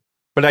me.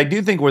 But I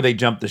do think where they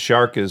jump the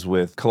shark is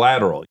with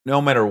collateral. No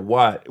matter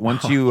what,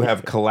 once you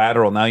have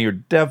collateral, now you're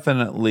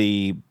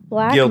definitely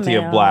guilty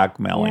of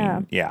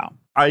blackmailing. Yeah.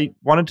 I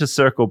wanted to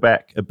circle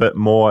back a bit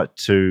more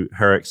to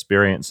her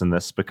experience in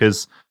this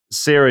because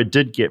Sarah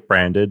did get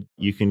branded.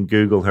 You can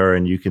Google her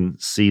and you can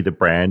see the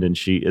brand, and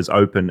she is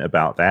open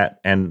about that.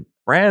 And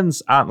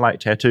brands aren't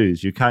like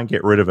tattoos. You can't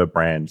get rid of a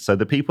brand. So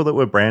the people that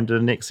were branded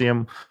in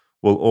NXIVM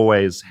will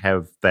always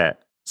have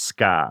that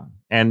scar.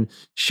 And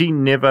she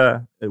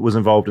never was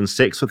involved in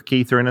sex with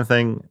Keith or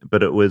anything,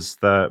 but it was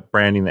the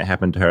branding that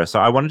happened to her.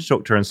 So I wanted to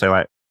talk to her and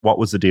say, what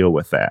was the deal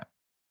with that?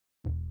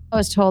 I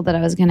was told that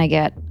I was going to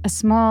get a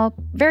small,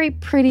 very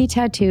pretty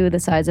tattoo the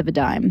size of a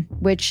dime,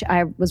 which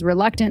I was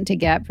reluctant to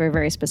get for a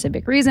very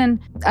specific reason.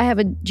 I have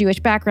a Jewish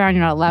background.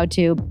 You're not allowed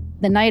to.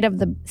 The night of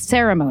the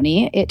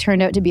ceremony, it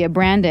turned out to be a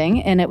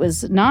branding, and it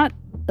was not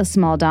a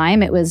small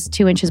dime. It was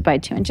 2 inches by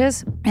 2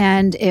 inches,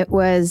 and it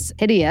was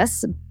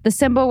hideous. The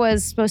symbol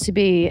was supposed to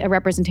be a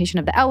representation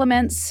of the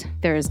elements.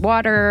 There's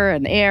water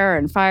and air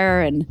and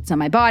fire, and it's on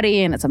my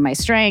body, and it's on my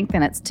strength,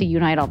 and it's to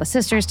unite all the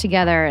sisters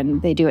together,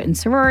 and they do it in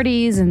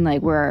sororities, and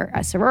we're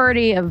a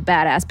sorority of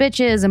badass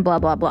bitches, and blah,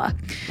 blah, blah.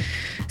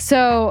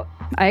 So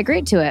I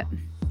agreed to it.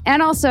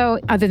 And also,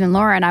 other than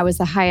Lauren, I was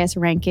the highest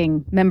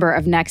ranking member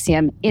of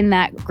NXIVM in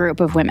that group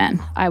of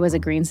women. I was a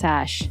green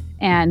sash.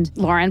 And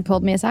Lauren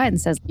pulled me aside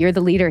and says, you're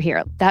the leader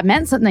here. That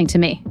meant something to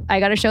me. I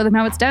got to show them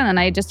how it's done. And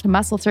I just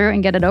muscle through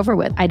and get it over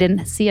with. I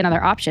didn't see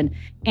another option.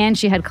 And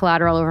she had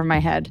collateral over my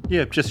head.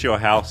 Yeah, just your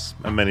house,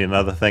 a million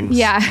other things.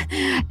 Yeah.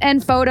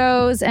 And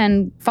photos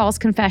and false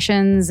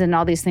confessions and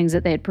all these things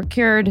that they had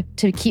procured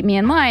to keep me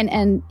in line.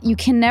 And you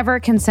can never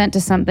consent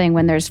to something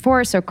when there's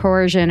force or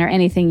coercion or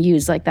anything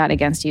used like that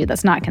against you.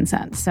 That's not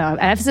consent. So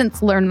I've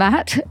since learned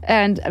that,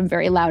 and I'm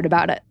very loud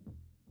about it.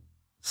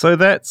 So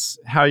that's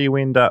how you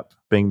end up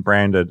being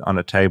branded on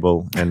a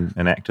table in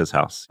an actor's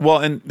house. Well,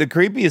 and the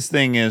creepiest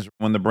thing is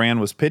when the brand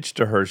was pitched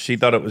to her, she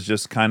thought it was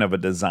just kind of a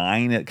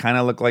design. It kind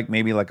of looked like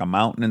maybe like a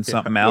mountain and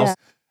something else.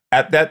 Yeah.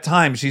 At that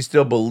time, she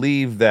still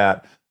believed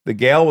that the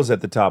Gale was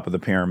at the top of the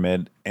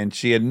pyramid, and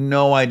she had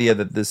no idea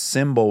that this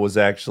symbol was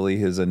actually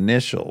his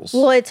initials.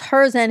 Well, it's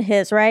hers and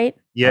his, right?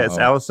 Yeah, it's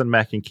Alison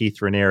Mack and Keith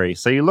Raniere.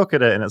 So you look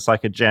at it, and it's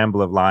like a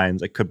jumble of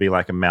lines. It could be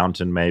like a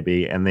mountain,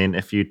 maybe. And then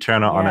if you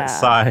turn it on its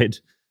side,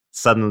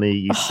 suddenly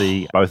you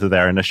see both of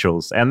their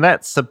initials. And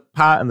that's a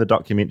part in the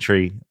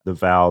documentary, The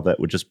Vow,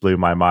 that would just blew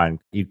my mind.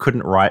 You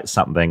couldn't write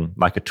something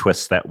like a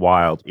twist that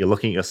wild. You're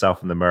looking at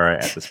yourself in the mirror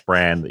at this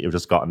brand that you've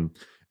just gotten,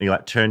 and you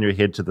turn your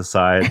head to the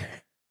side,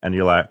 and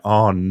you're like,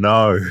 oh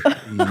no.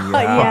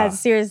 Yeah,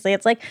 seriously.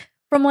 It's like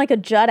from a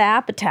Judd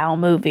Apatow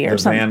movie or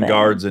something.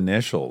 Vanguard's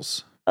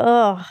initials.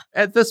 Ugh.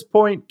 At this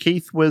point,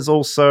 Keith was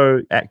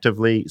also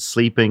actively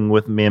sleeping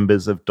with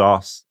members of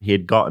DOS. He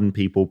had gotten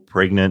people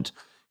pregnant.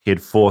 He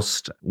had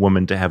forced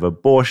women to have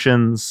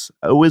abortions.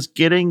 It was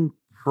getting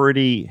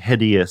pretty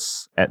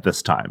hideous at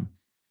this time.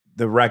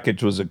 The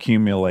wreckage was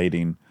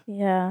accumulating.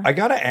 Yeah. I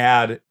got to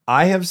add,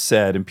 I have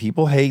said, and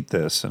people hate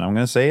this, and I'm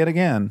going to say it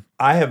again,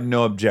 I have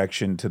no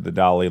objection to the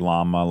Dalai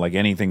Lama, like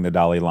anything the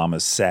Dalai Lama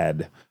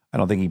said. I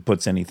don't think he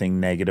puts anything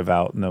negative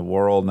out in the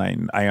world,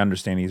 and I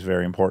understand he's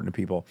very important to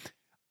people.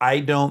 I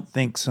don't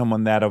think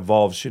someone that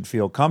evolved should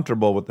feel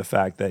comfortable with the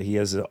fact that he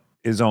has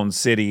his own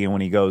city, and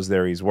when he goes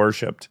there, he's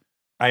worshipped.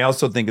 I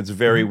also think it's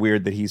very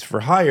weird that he's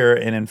for hire,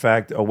 and in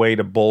fact, a way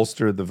to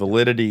bolster the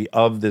validity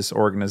of this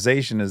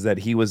organization is that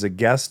he was a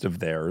guest of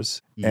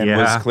theirs and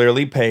was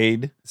clearly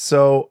paid.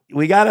 So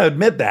we got to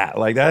admit that.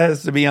 Like, that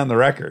has to be on the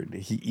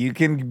record. You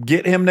can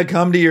get him to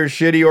come to your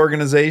shitty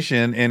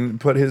organization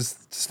and put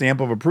his stamp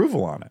of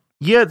approval on it.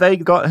 Yeah, they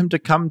got him to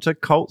come to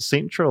Cult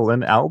Central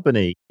in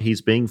Albany.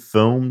 He's being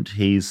filmed.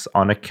 He's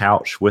on a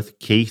couch with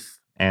Keith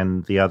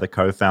and the other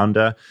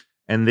co-founder.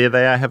 And there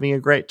they are having a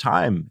great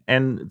time.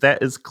 And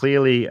that is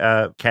clearly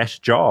a cash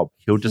job.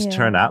 He'll just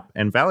turn up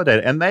and validate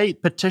it. And they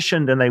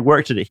petitioned and they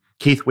worked it.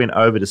 Keith went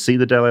over to see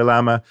the Dalai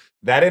Lama.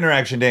 That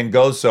interaction didn't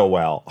go so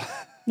well.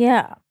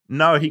 Yeah.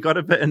 No, he got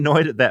a bit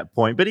annoyed at that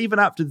point. But even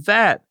after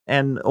that,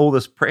 and all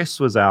this press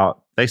was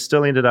out, they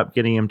still ended up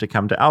getting him to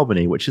come to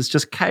Albany, which is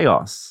just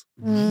chaos.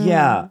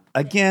 Yeah.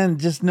 Again,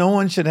 just no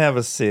one should have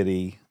a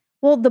city.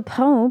 Well, the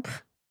Pope.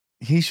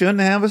 He shouldn't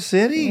have a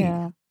city.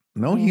 Yeah.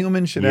 No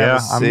human should have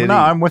a city.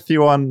 I'm with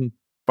you on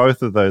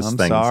both of those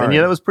things. Sorry. And yeah,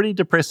 that was pretty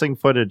depressing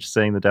footage,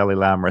 seeing the Dalai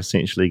Lama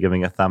essentially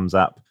giving a thumbs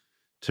up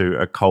to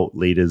a cult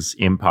leader's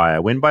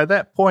empire. When by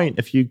that point,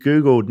 if you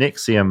Googled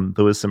NXIVM,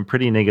 there was some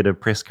pretty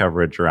negative press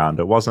coverage around.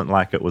 It wasn't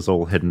like it was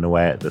all hidden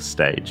away at this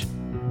stage.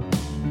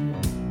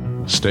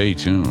 Stay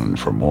tuned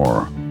for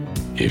more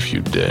If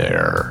You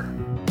Dare.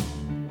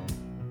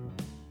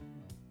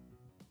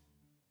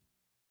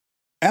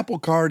 Apple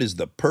Card is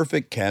the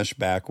perfect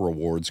cashback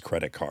rewards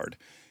credit card.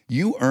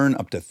 You earn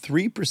up to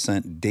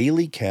 3%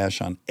 daily cash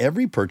on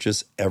every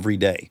purchase every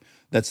day.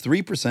 That's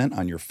 3%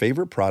 on your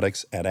favorite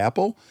products at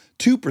Apple,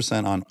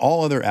 2% on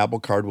all other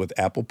Apple Card with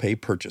Apple Pay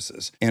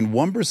purchases, and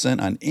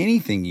 1% on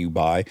anything you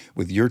buy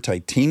with your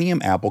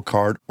titanium Apple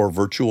Card or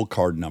virtual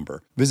card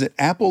number. Visit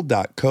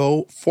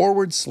apple.co/card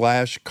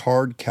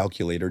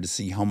calculator to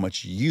see how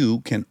much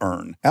you can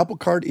earn. Apple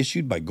Card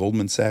issued by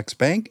Goldman Sachs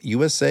Bank,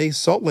 USA,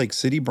 Salt Lake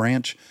City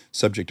branch,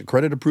 subject to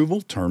credit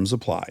approval, terms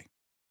apply.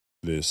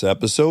 This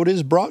episode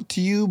is brought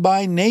to you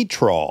by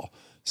Natrol.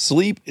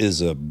 Sleep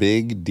is a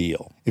big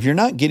deal. If you're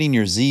not getting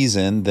your Z's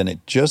in, then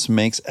it just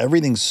makes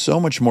everything so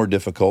much more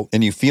difficult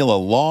and you feel a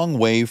long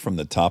way from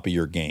the top of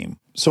your game.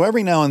 So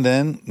every now and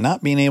then,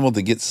 not being able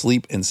to get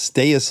sleep and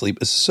stay asleep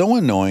is so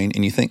annoying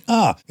and you think,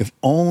 if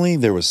only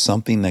there was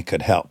something that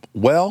could help.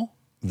 Well,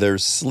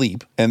 there's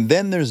sleep, and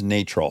then there's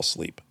Natrol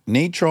Sleep.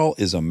 Natrol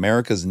is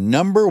America's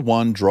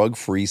 #1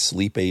 drug-free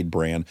sleep aid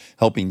brand,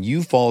 helping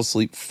you fall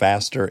asleep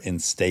faster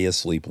and stay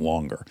asleep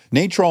longer.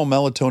 Natrol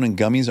melatonin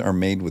gummies are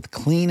made with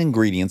clean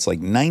ingredients like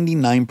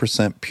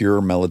 99%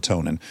 pure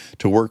melatonin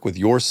to work with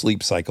your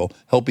sleep cycle,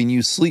 helping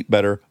you sleep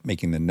better,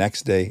 making the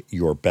next day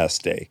your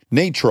best day.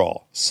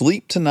 Natrol.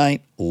 Sleep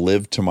tonight,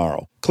 live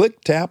tomorrow.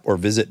 Click, tap, or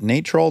visit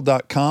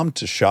natrol.com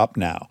to shop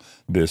now.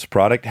 This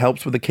product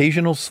helps with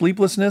occasional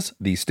sleeplessness.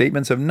 These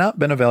statements have not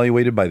been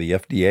evaluated by the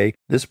FDA.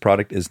 This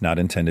product is not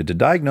intended to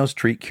diagnose,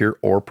 treat, cure,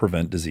 or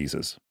prevent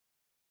diseases.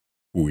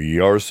 We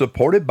are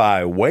supported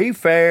by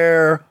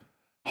Wayfair.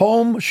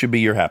 Home should be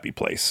your happy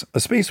place, a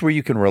space where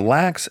you can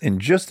relax and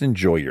just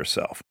enjoy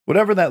yourself,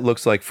 whatever that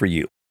looks like for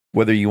you.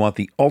 Whether you want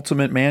the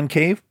ultimate man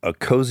cave, a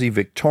cozy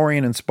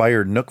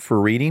Victorian-inspired nook for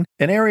reading,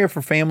 an area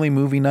for family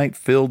movie night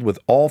filled with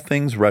all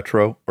things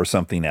retro, or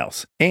something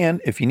else.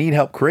 And if you need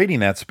help creating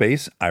that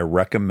space, I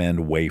recommend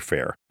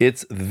Wayfair.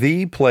 It's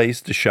the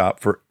place to shop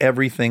for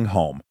everything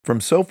home,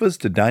 from sofas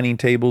to dining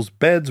tables,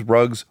 beds,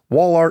 rugs,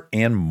 wall art,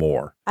 and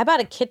more. I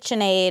bought a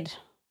KitchenAid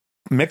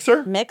mixer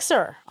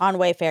on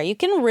Wayfair. You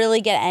can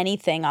really get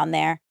anything on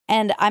there.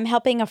 And I'm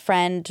helping a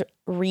friend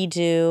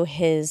redo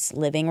his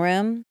living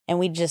room,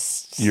 and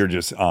You're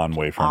just on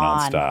Wayfair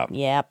nonstop.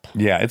 Yep.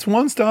 Yeah, it's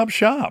one-stop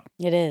shop.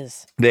 It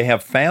is. They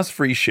have fast,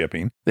 free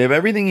shipping. They have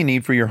everything you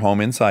need for your home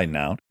inside and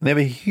out. And they have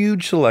a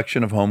huge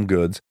selection of home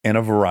goods and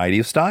a variety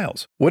of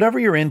styles. Whatever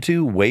you're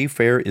into,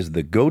 Wayfair is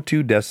the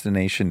go-to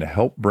destination to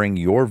help bring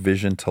your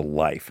vision to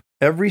life.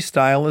 Every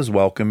style is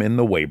welcome in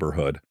the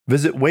Wayborhood.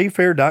 Visit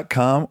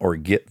wayfair.com or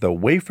get the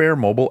Wayfair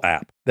mobile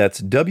app.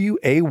 That's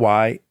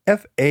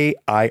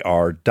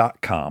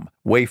WAYFAIR.com.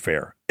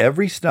 Wayfair.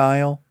 Every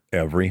style,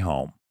 every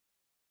home.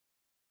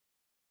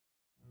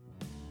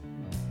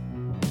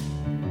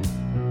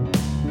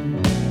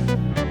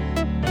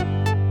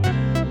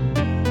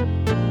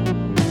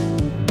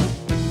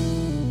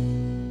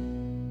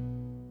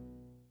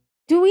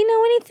 Do we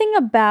know anything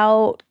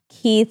about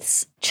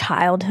Keith's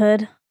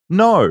childhood?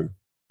 No.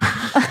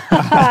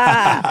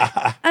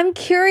 I'm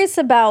curious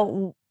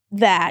about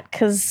that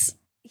because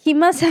He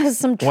must have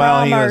some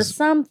trauma or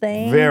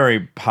something.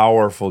 Very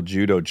powerful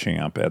judo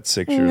champ at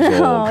 6 years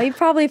old. No, he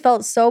probably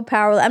felt so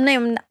powerless.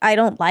 I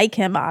don't like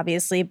him,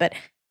 obviously, but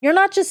you're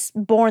not just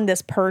born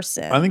this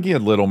person. I think he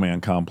had little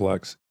man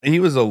complex. He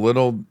was a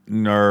little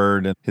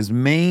nerd, and his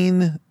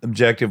main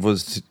objective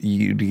was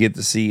to get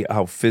to see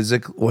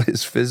what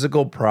his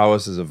physical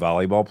prowess as a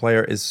volleyball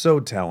player is so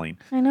telling.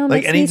 I know,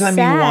 like anytime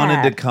he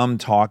wanted to come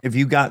talk, if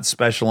you got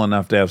special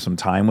enough to have some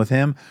time with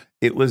him,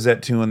 it was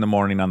at 2 a.m.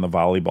 on the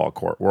volleyball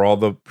court where all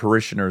the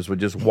parishioners would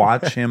just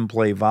watch him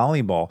play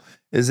volleyball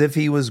as if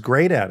he was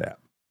great at it.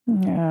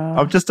 Yeah.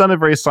 I've just done a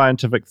very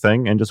scientific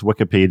thing and just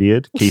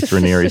Wikipedia'd Keith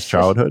Raniere's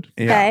childhood.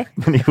 Okay.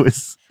 And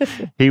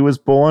he was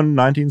born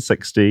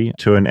 1960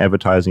 to an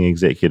advertising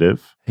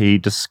executive. He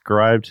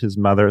described his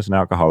mother as an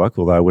alcoholic,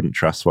 although I wouldn't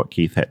trust what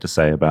Keith had to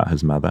say about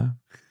his mother.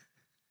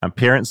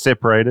 Parents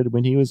separated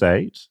when he was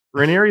 8.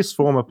 Raniere's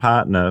former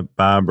partner,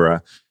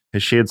 Barbara,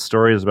 has shared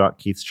stories about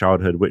Keith's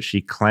childhood, which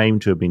she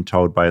claimed to have been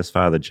told by his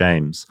father,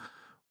 James.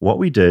 What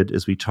we did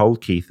is we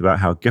told Keith about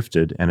how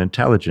gifted and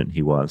intelligent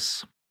he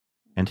was.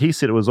 And he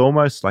said it was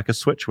almost like a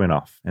switch went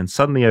off, and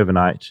suddenly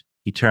overnight,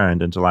 he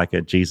turned into like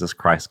a Jesus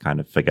Christ kind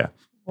of figure.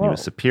 Whoa. He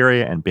was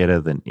superior and better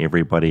than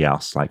everybody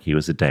else, like he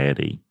was a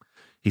deity.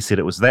 He said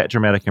it was that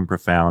dramatic and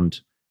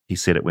profound. He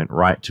said it went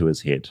right to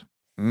his head.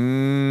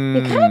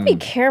 You gotta be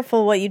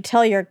careful what you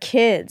tell your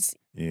kids.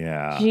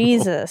 Yeah.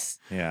 Jesus.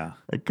 Yeah.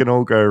 It can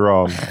all go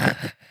wrong.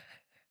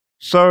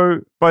 So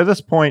by this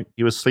point,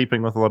 he was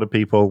sleeping with a lot of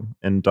people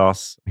in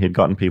DOS. He had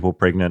gotten people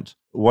pregnant.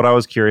 What I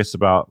was curious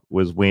about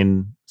was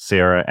when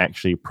Sarah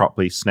actually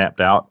properly snapped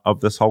out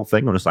of this whole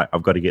thing and was like,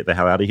 I've got to get the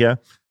hell out of here.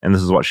 And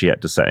this is what she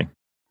had to say.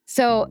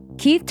 So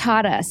Keith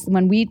taught us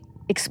when we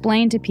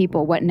explained to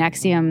people what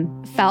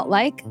NXIVM felt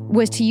like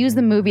was to use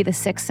the movie The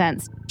Sixth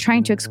Sense,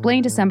 trying to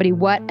explain to somebody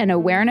what an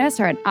awareness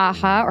or an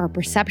aha or a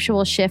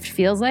perceptual shift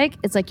feels like.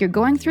 It's like you're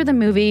going through the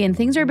movie and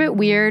things are a bit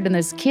weird and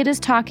this kid is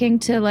talking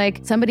to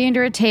like somebody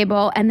under a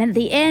table, and then at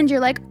the end you're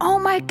like, oh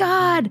my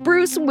God,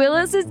 Bruce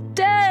Willis is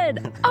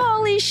dead.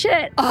 Holy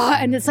shit. Oh,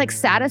 and it's like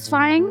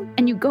satisfying,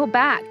 and you go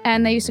back,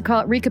 and they used to call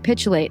it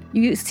recapitulate.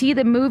 You see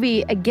the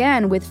movie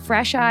again with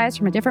fresh eyes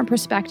from a different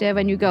perspective,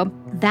 and you go,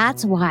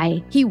 that's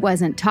why he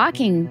wasn't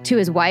talking to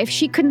his wife.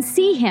 She couldn't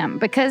see him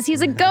because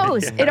he's a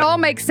ghost. Yeah. It all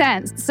makes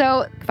sense.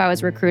 So if I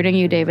was recruiting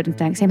you, David, and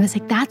thanks, I was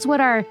like, that's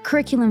what our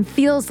curriculum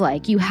feels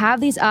like. You have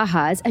these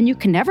ahas, and you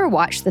can never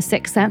watch The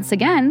Sixth Sense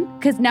again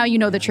because now you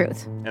know the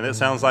truth. And it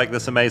sounds like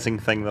this amazing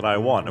thing that I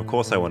want. Of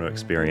course I want to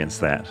experience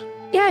that.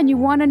 Yeah, and you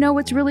want to know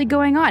what's really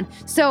going on.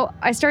 So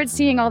I started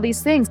seeing all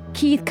these things.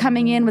 Keith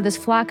coming in with this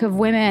flock of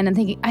women and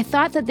thinking, I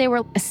thought that they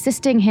were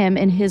assisting him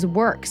in his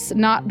works,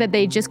 not that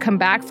they just come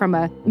back from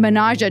a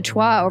menage a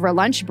trois over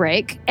lunch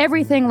break.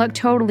 Everything looked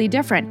totally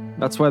different.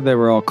 That's why they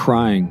were all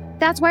crying.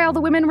 That's why all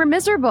the women were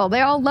miserable.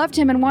 They all loved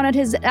him and wanted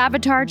his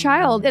avatar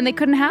child, and they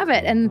couldn't have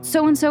it. And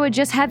so had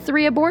just had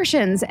 3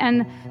 abortions,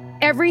 and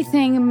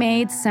everything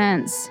made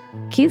sense.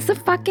 Keith's a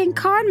fucking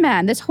con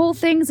man. This whole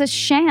thing's a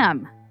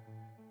sham.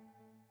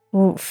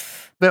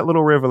 Oof. That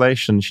little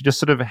revelation, she just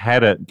sort of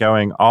had it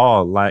going,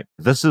 oh, like,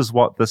 this is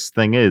what this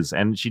thing is.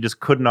 And she just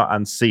could not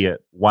unsee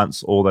it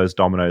once all those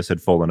dominoes had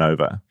fallen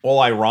over. Well,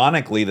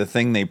 ironically, the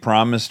thing they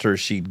promised her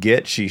she'd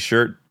get, she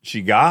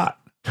got.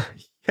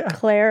 Yeah.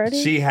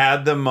 Clarity. She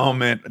had the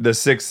moment, the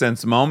Sixth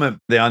Sense moment,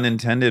 the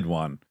unintended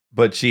one.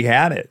 But she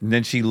had it. And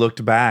then she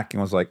looked back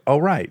and was like, oh,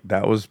 right,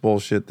 that was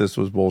bullshit. This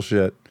was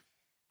bullshit.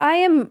 I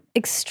am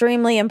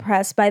extremely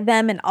impressed by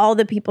them and all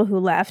the people who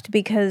left,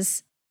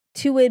 because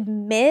to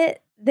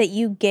admit that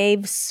you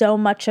gave so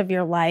much of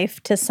your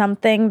life to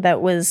something that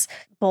was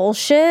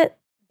bullshit,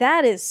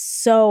 that is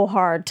so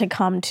hard to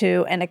come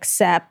to and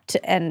accept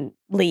and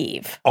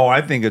leave. Oh,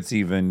 I think it's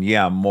even,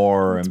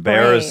 more it's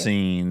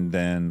embarrassing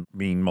than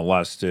being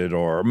molested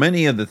or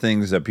many of the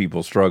things that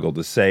people struggle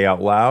to say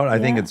out loud. I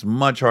think it's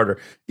much harder.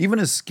 Even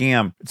a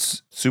scam,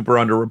 it's super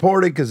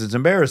underreported because it's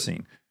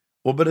embarrassing.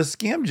 Well, but a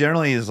scam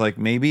generally is like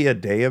maybe a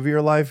day of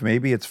your life.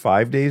 Maybe it's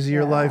 5 days of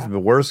your life. The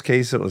worst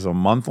case, it was a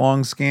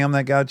month-long scam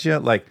that got you.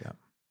 Like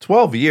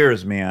 12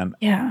 years, man.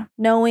 Yeah.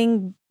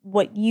 Knowing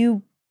what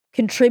you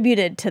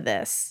contributed to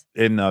this.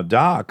 In the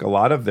doc, a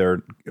lot of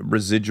their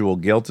residual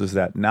guilt is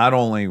that not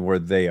only were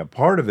they a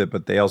part of it,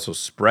 but they also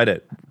spread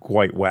it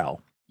quite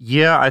well.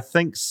 Yeah, I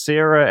think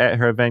Sarah at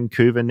her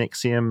Vancouver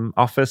NXIVM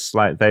office,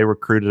 like they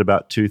recruited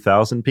about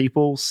 2,000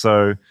 people.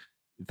 So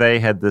they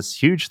had this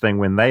huge thing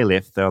when they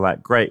left. They were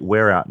like, great,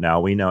 we're out now.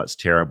 We know it's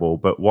terrible,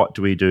 but what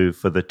do we do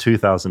for the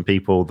 2,000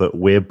 people that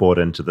we're brought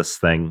into this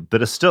thing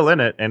that are still in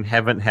it and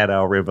haven't had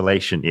our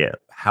revelation yet?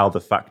 How the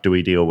fuck do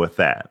we deal with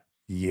that?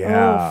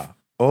 Yeah.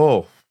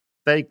 Oh.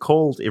 They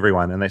called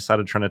everyone and they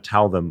started trying to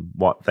tell them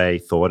what they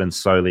thought, and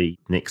slowly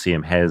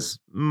NXIVM has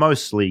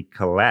mostly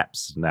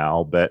collapsed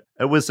now, but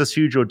it was this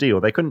huge ordeal.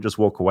 They couldn't just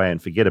walk away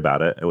and forget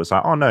about it. It was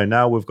like, oh no,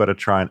 now we've got to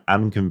try and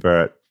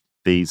unconvert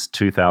these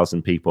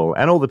 2,000 people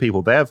and all the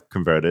people they've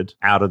converted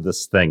out of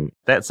this thing.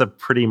 That's a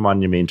pretty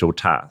monumental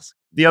task.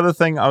 The other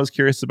thing I was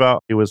curious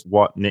about was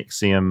what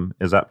NXIVM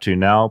is up to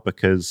now,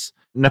 because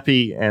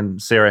Nippy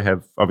and Sarah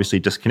have obviously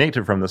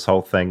disconnected from this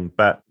whole thing,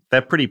 but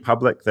they're pretty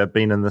public. They've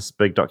been in this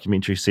big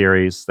documentary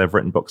series. They've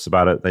written books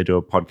about it. They do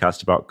a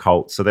podcast about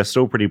cults. So they're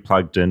still pretty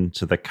plugged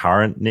into the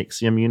current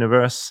NXIVM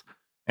universe.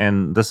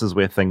 And this is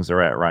where things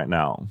are at right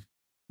now.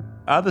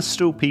 Are there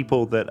still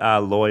people that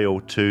are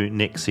loyal to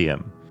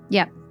NXIVM?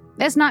 Yeah.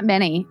 There's not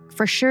many.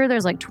 For sure,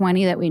 there's like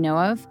 20 that we know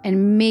of,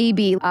 and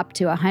maybe up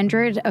to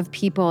 100 of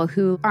people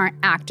who aren't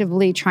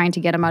actively trying to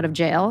get him out of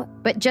jail,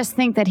 but just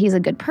think that he's a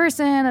good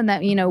person and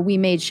that, we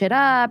made shit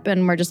up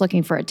and we're just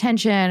looking for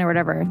attention or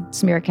whatever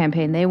smear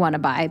campaign they want to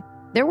buy.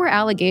 There were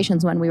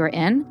allegations when we were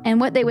in, and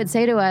what they would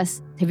say to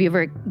us, have you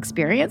ever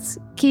experienced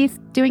Keith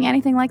doing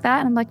anything like that?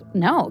 And I'm like,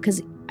 no,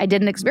 because I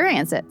didn't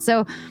experience it.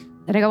 So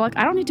then I go, I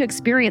don't need to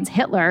experience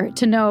Hitler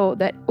to know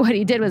that what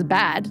he did was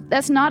bad.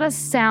 That's not a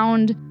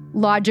sound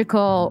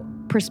logical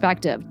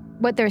perspective.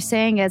 What they're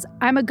saying is,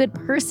 I'm a good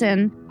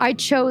person. I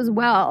chose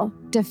well,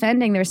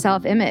 defending their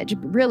self-image,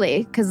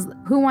 really, because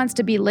who wants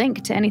to be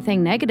linked to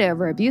anything negative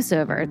or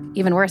abusive or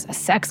even worse, a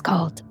sex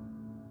cult?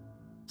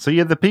 So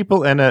yeah, the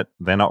people in it,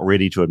 they're not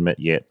ready to admit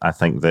yet, I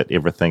think, that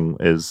everything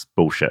is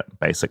bullshit,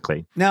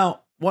 basically.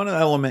 Now, one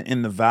element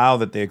in the vow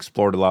that they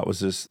explored a lot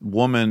was this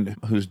woman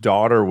whose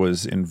daughter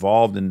was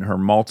involved in her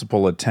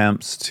multiple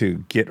attempts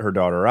to get her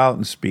daughter out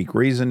and speak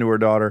reason to her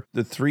daughter.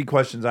 The three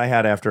questions I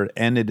had after it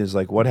ended is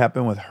like, what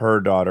happened with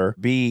her daughter?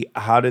 B,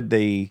 how did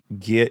they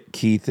get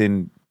Keith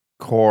in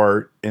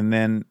court? And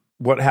then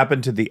what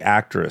happened to the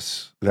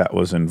actress that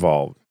was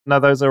involved? No,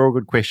 those are all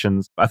good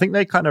questions. I think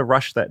they kind of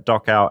rushed that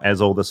doc out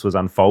as all this was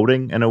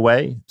unfolding in a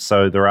way.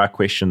 So there are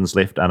questions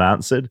left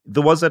unanswered.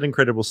 There was that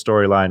incredible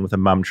storyline with a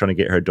mum trying to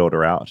get her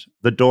daughter out.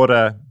 The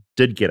daughter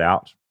did get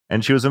out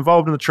and she was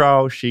involved in the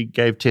trial. She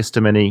gave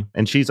testimony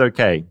and she's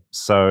okay.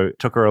 So it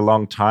took her a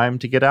long time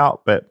to get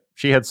out, but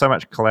she had so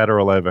much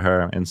collateral over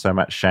her and so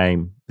much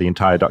shame. The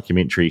entire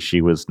documentary,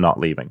 she was not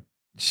leaving.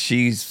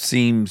 She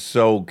seemed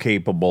so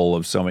capable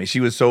of so many. She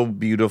was so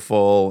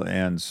beautiful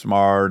and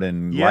smart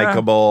and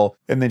likable.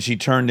 And then she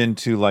turned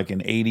into like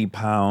an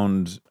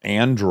 80-pound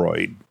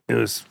android. It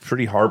was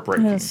pretty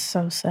heartbreaking. It was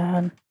so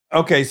sad.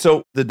 Okay,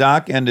 so the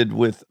doc ended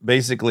with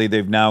basically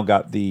they've now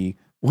got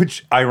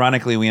which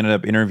ironically we ended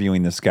up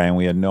interviewing this guy and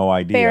we had no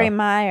idea. Barry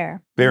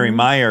Meyer. Barry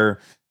Meyer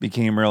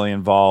became really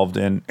involved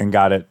and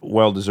got it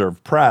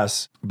well-deserved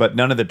press, but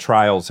none of the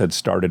trials had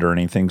started or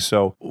anything.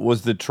 So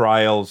was the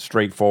trial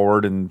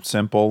straightforward and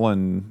simple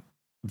and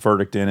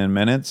verdict in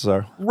minutes?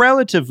 Or?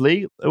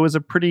 Relatively. It was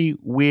a pretty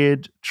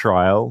weird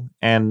trial,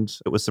 and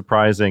it was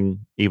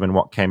surprising even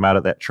what came out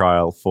of that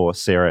trial for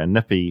Sarah and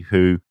Nippy,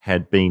 who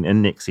had been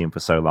in NXIVM for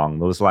so long.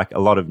 There was like a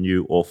lot of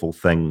new awful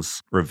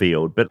things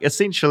revealed. But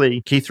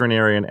essentially, Keith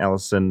Raniere and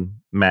Allison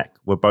Mack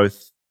were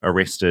both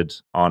arrested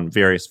on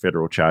various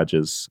federal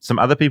charges. Some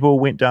other people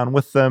went down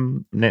with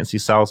them. Nancy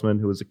Salzman,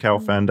 who was a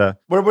co-founder.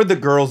 What were the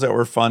girls that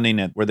were funding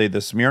it? Were they the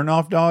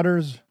Smirnoff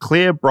daughters?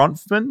 Claire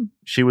Bronfman.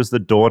 She was the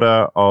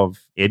daughter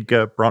of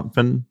Edgar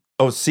Bronfman.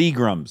 Oh,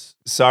 Seagram's.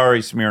 Sorry,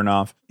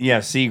 Smirnoff.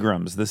 Yeah,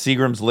 Seagram's. The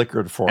Seagram's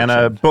liquor fortune. And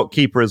a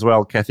bookkeeper as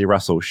well, Kathy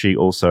Russell. She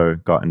also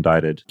got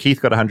indicted.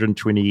 Keith got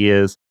 120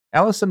 years.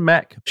 Allison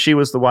Mack, she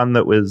was the one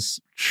that was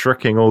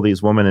tricking all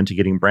these women into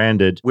getting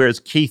branded, whereas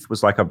Keith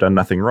was like, I've done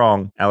nothing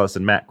wrong.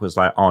 Allison Mack was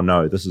like, oh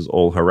no, this is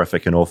all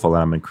horrific and awful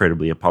and I'm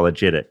incredibly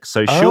apologetic.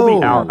 So she'll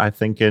be out, I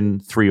think, in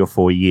 3 or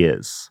 4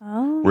 years,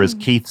 whereas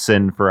Keith's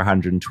in for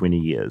 120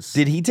 years.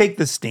 Did he take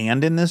the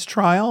stand in this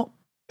trial?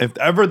 If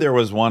ever there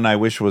was one I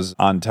wish was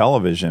on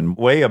television,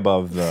 way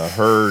above the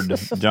Heard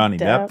Johnny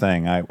Depp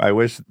thing, I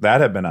wish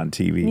that had been on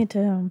TV. Me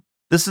too.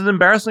 This is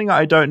embarrassing.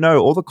 I don't know.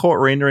 All the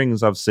court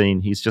renderings I've seen,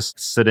 he's just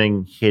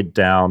sitting head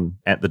down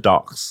at the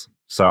docks.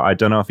 So I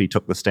don't know if he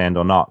took the stand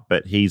or not,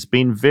 but he's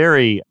been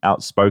very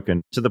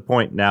outspoken to the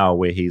point now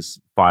where he's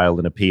filed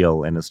an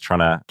appeal and is trying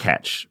to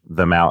catch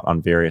them out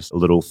on various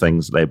little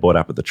things they brought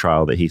up at the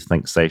trial that he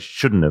thinks they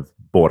shouldn't have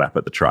brought up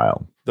at the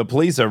trial. The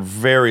police are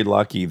very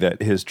lucky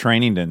that his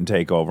training didn't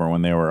take over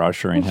when they were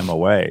ushering him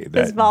away.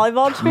 His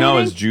volleyball training? No,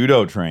 his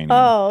judo training.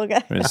 Oh,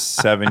 okay. His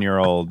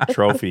 7-year-old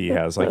trophy he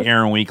has, like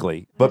Aaron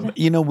Weekly. But,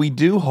 we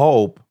do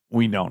hope,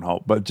 we don't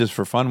hope, but just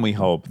for fun, we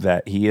hope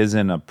that he is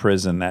in a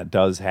prison that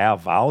does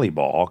have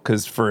volleyball,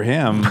 because for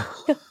him...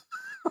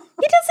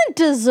 He doesn't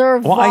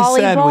deserve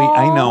volleyball.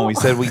 I know, we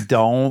said we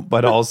don't,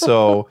 but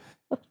also...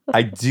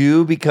 I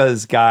do,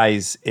 because,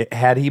 guys,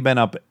 had he been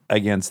up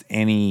against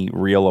any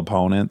real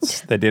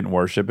opponents that didn't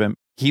worship him,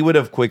 he would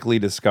have quickly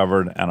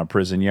discovered on a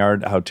prison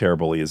yard how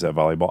terrible he is at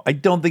volleyball. I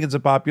don't think it's a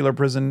popular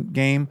prison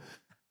game,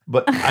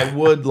 but I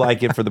would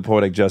like it for the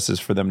Poetic Justice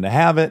for them to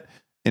have it,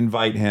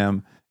 invite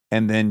him,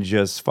 and then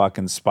just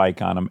fucking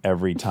spike on him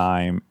every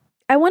time.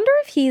 I wonder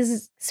if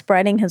he's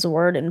spreading his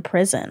word in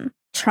prison,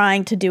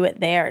 trying to do it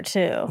there,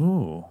 too.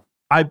 Ooh.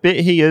 I bet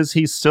he is.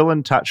 He's still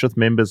in touch with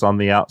members on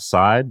the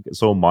outside.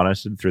 It's all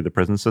monitored through the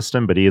prison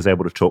system, but he is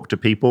able to talk to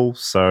people.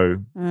 So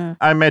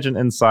I imagine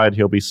inside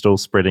he'll be still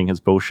spreading his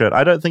bullshit.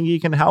 I don't think he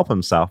can help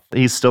himself.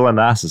 He's still a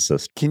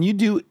narcissist. Can you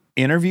do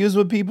interviews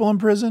with people in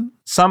prison?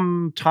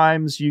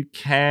 Sometimes you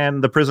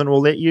can. The prison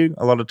will let you.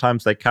 A lot of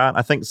times they can't.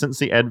 I think since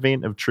the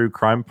advent of true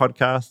crime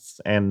podcasts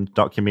and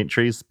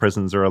documentaries,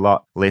 prisons are a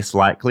lot less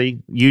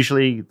likely.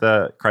 Usually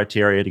the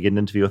criteria to get an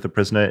interview with a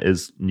prisoner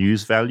is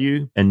news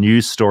value. A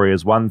news story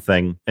is one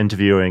thing.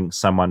 Interviewing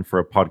someone for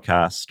a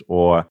podcast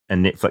or a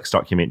Netflix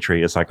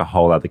documentary is like a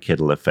whole other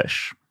kettle of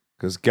fish.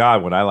 Because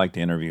God, would I like to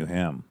interview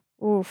him.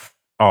 Oof.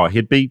 Oh,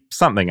 he'd be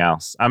something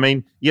else. I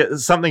mean, yeah,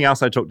 something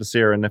else I talked to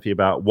Sarah and Nippy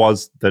about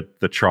was the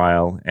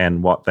trial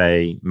and what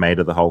they made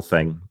of the whole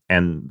thing.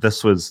 And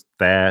this was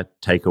their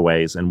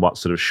takeaways and what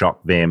sort of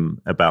shocked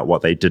them about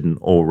what they didn't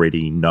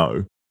already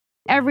know.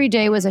 Every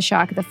day was a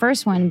shock. The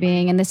first one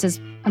being, and this is,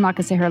 I'm not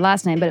going to say her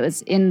last name, but it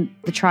was in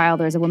the trial.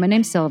 There was a woman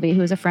named Sylvie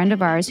who was a friend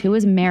of ours who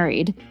was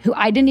married, who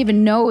I didn't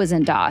even know was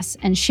in DOS.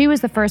 And she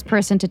was the first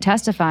person to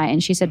testify.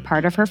 And she said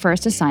part of her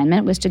first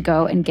assignment was to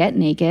go and get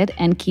naked.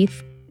 And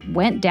Keith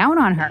went down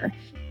on her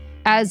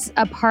as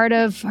a part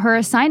of her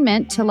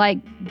assignment to like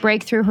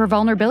break through her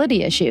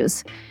vulnerability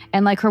issues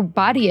and like her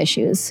body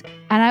issues.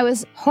 And I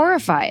was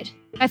horrified.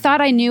 I thought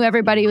I knew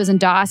everybody was in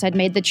DOS. I'd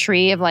made the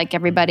tree of like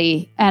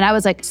everybody. And I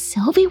was like,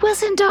 Sylvie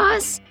was in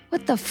DOS?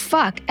 What the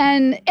fuck?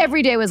 And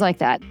every day was like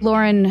that.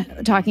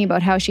 Lauren talking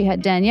about how she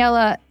had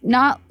Daniela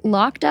not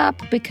locked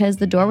up because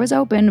the door was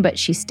open, but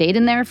she stayed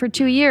in there for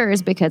 2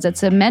 years because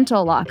it's a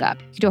mental lockup.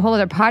 You do a whole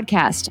other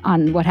podcast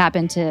on what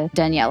happened to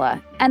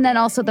Daniela. And then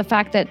also the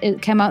fact that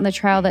it came out in the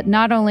trial that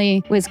not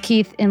only was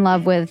Keith in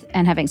love with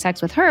and having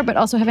sex with her, but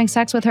also having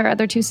sex with her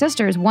other two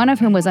sisters, one of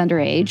whom was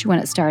underage when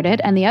it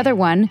started, and the other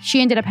one, she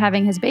ended up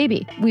having his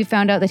baby. We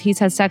found out that he's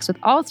had sex with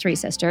all three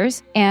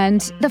sisters,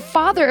 and the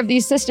father of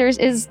these sisters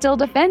is still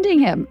defending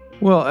him.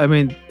 Well, I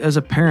mean, as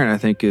a parent, I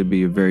think it'd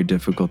be a very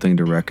difficult thing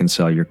to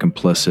reconcile you're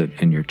complicit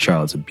in your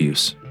child's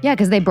abuse. Yeah,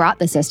 because they brought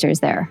the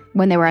sisters there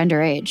when they were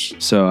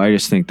underage. So I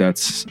just think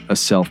that's a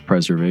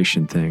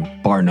self-preservation thing,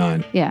 bar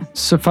none. Yeah.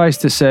 Suffice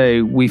to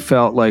say, we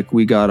felt like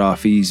we got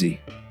off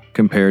easy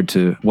compared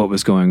to what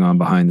was going on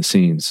behind the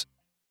scenes.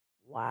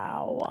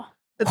 Wow.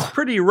 It's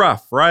pretty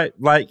rough, right?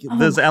 Like,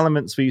 there's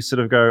elements where you sort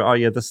of go, oh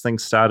yeah, this thing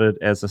started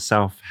as a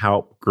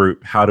self-help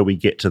group. How do we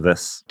get to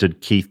this? Did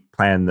Keith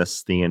plan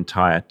this the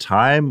entire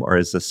time, or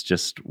is this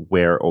just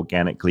where it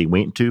organically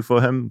went to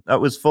for him?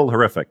 It was full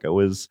horrific. It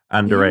was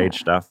underage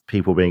stuff,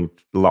 people being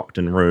locked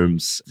in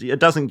rooms. It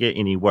doesn't get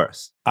any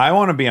worse. I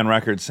want to be on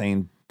record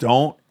saying,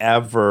 don't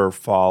ever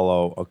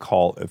follow a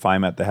cult if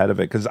I'm at the head of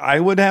it, because I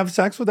would have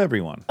sex with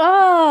everyone.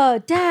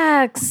 Oh,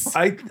 Dax.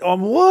 I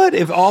would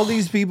if all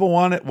these people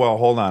wanted. Well,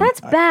 hold on. That's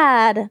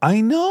bad.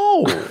 I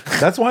know.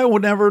 That's why I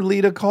would never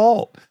lead a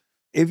cult.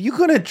 If you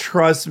couldn't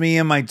trust me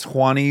in my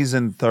 20s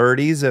and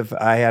 30s, if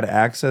I had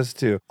access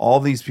to all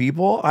these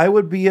people, I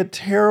would be a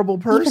terrible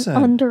person.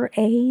 Even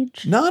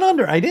underage? Not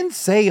under. I didn't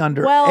say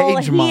underage, well,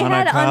 he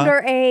Monica. had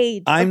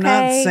underage. I'm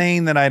not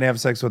saying that I'd have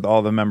sex with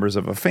all the members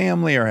of a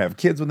family or have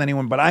kids with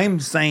anyone, but I'm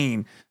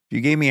saying if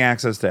you gave me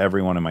access to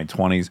everyone in my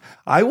 20s,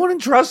 I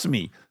wouldn't trust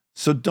me.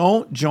 So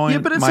don't join my cult.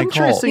 Yeah, but it's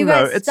interesting,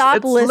 though.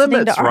 Stop listening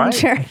limits, to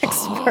Armchair right?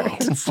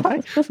 Experts. It's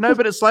like, no,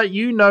 but it's like,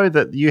 you know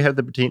that you have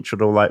the potential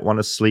to like want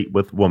to sleep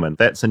with women.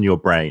 That's in your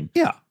brain.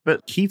 Yeah.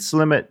 But Keith's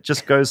limit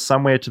just goes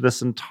somewhere to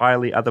this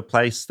entirely other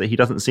place that he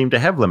doesn't seem to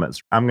have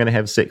limits. I'm going to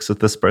have sex with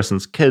this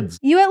person's kids.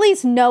 You at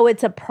least know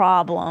it's a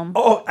problem.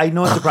 Oh, I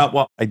know it's a problem.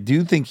 Well, I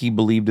do think he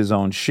believed his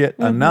own shit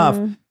enough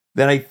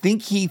that I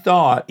think he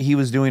thought he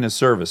was doing a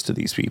service to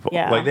these people.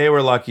 Yeah. Like they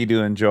were lucky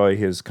to enjoy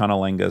his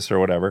cunnilingus or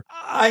whatever.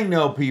 I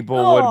know people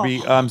would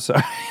be, I'm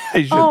sorry.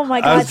 Oh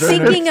my God.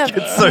 Thinking of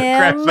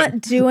him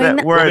doing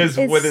that.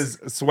 With his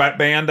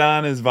sweatband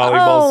on, his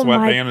volleyball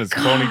sweatband, his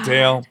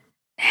ponytail.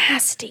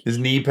 Nasty. His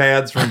knee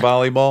pads from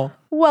volleyball.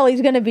 Well,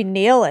 he's going to be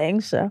kneeling,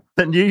 so.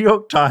 The New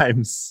York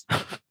Times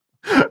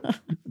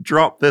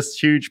dropped this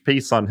huge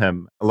piece on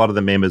him. A lot of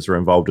the members were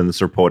involved in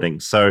this reporting.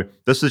 So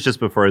this was just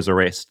before his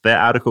arrest. Their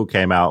article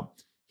came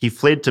out. He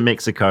fled to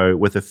Mexico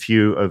with a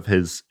few of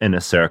his inner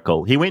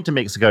circle. He went to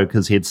Mexico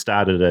because he had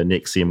started a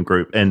NXIVM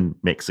group in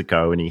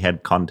Mexico and he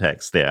had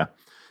contacts there.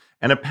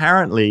 And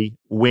apparently,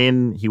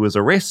 when he was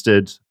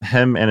arrested,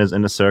 him and his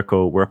inner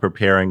circle were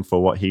preparing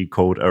for what he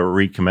called a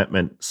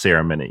recommitment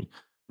ceremony.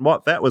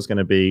 What that was going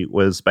to be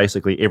was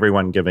basically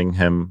everyone giving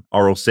him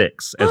oral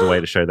sex as a way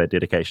to show their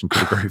dedication to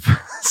the group.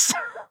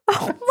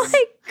 Oh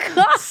my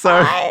God.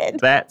 So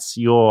that's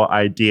your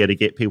idea to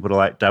get people to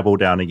like double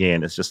down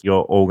again. It's just,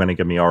 you're all going to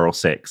give me oral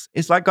sex.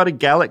 It's like got a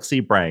galaxy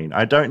brain.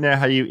 I don't know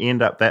how you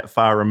end up that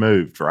far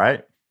removed,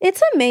 right?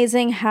 It's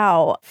amazing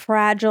how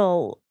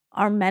fragile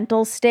our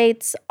mental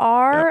states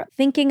are. Yep.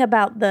 Thinking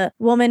about the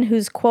woman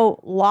who's, quote,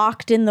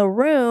 locked in the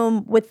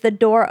room with the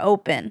door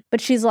open,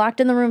 but she's locked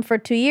in the room for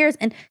 2 years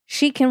and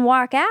she can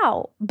walk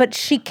out, but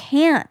she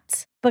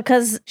can't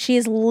because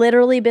she's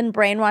literally been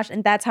brainwashed,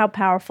 and that's how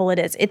powerful it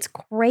is. It's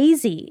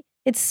crazy.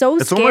 It's so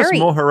scary. It's almost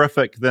more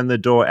horrific than the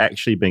door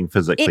actually being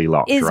physically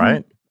locked,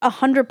 right?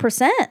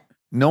 100%.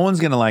 No one's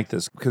going to like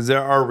this because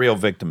there are real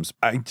victims.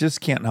 I just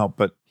can't help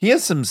but he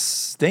has some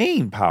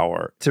staying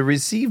power to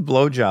receive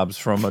blowjobs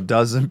from a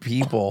dozen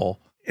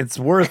people. It's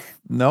worth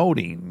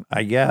noting,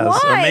 I guess.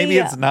 Why? Or maybe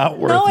it's not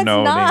worth No, it's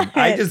noting. not.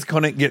 I just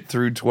couldn't get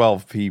through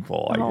 12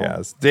 people, I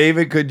guess.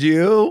 David, could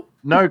you?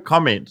 No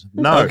comment.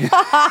 No. Okay.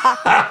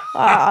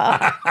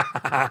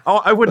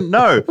 Oh, I wouldn't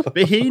know. But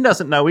he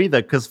doesn't know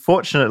either because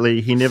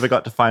fortunately he never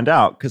got to find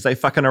out because they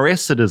fucking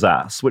arrested his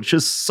ass, which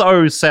is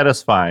so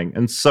satisfying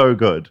and so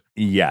good.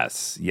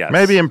 Yes.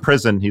 Maybe in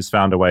prison he's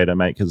found a way to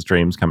make his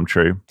dreams come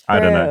true. I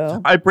don't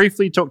know. I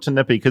briefly talked to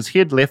Nippy because he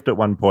had left at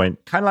one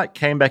point, kind of like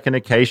came back in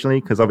occasionally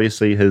because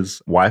obviously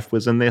his wife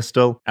was in there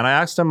still. And I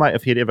asked him like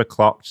if he'd ever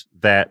clocked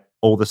that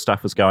all the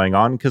stuff was going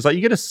on because like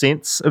you get a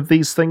sense of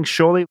these things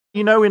surely.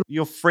 You know when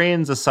your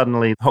friends are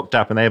suddenly hooked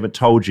up and they haven't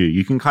told you,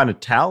 you can kind of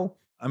tell.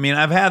 I mean,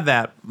 I've had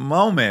that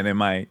moment in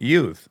my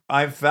youth.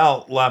 I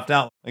felt left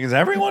out. Like, is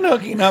everyone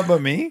hooking up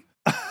but me?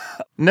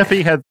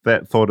 Nippy had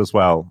that thought as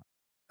well.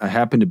 I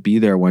happened to be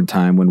there one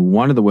time when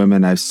one of the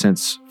women I've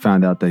since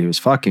found out that he was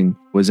fucking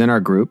was in our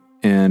group,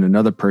 and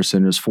another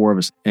person, there's 4 of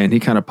us, and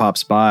he kind of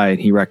pops by and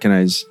he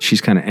recognizes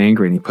she's kind of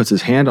angry and he puts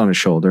his hand on his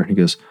shoulder and he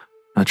goes,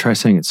 "Now try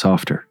saying it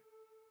softer."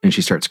 And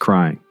she starts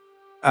crying.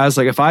 I was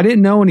like, if I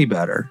didn't know any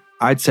better,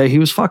 I'd say he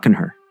was fucking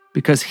her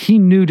because he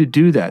knew to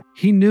do that.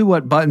 He knew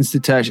what buttons to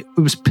touch. It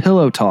was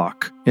pillow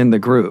talk in the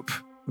group.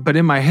 But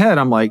in my head,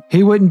 I'm like,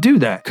 he wouldn't do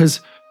that because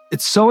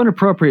it's so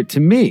inappropriate to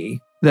me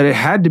that it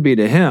had to be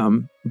to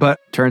him. But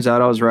turns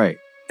out I was right.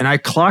 And I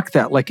clocked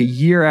that like a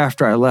year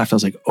after I left. I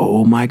was like,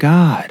 oh my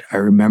God, I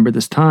remember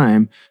this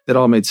time. That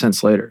all made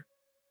sense later.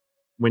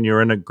 When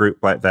you're in a group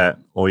like that,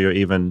 or you're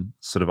even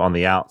sort of on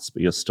the outs,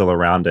 but you're still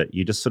around it,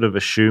 you just sort of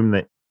assume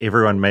that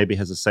everyone maybe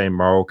has the same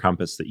moral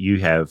compass that you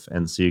have.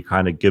 And so you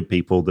kind of give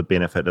people the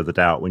benefit of the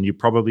doubt when you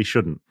probably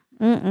shouldn't.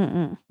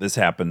 This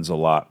happens a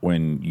lot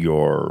when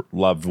your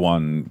loved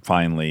one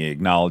finally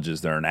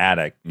acknowledges they're an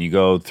addict. You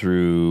go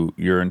through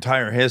your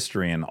entire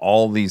history and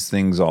all these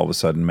things all of a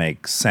sudden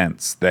make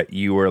sense that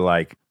you were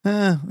like,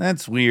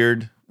 that's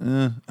weird.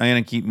 I'm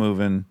going to keep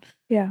moving.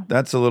 Yeah.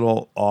 That's a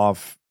little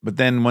off. But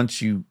then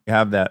once you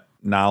have that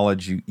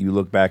knowledge, you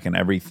look back and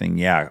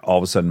everything, all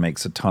of a sudden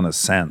makes a ton of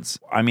sense.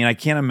 I mean, I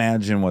can't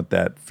imagine what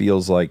that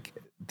feels like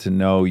to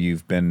know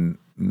you've been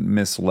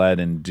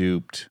misled and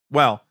duped.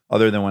 Well,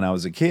 other than when I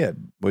was a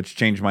kid, which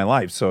changed my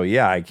life. So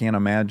I can't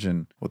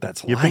imagine what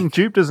that's like. Being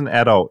duped as an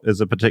adult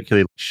is a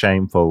particularly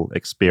shameful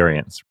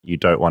experience. You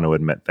don't want to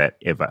admit that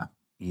ever.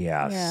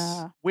 Yes.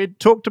 Yeah. We'd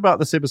talked about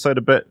this episode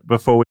a bit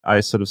before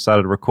I sort of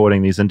started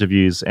recording these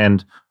interviews,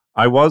 and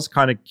I was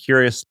kind of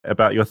curious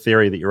about your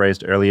theory that you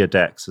raised earlier,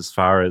 Dax, as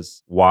far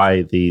as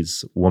why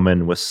these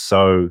women were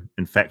so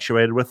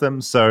infatuated with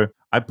them. So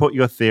I put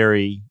your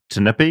theory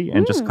to Nippy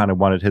and just kind of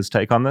wanted his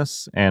take on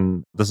this.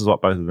 And this is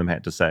what both of them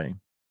had to say.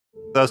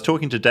 I was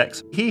talking to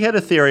Dax. He had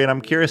a theory, and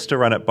I'm curious to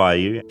run it by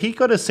you. He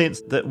got a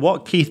sense that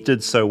what Keith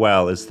did so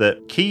well is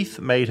that Keith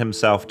made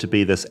himself to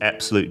be this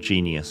absolute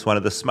genius, one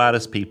of the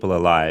smartest people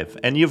alive.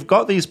 And you've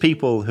got these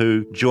people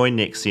who join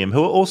NXIVM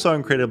who are also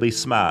incredibly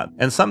smart.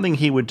 And something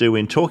he would do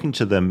in talking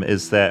to them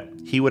is that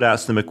he would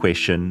ask them a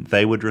question,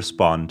 they would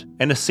respond,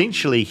 and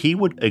essentially he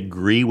would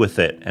agree with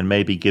it and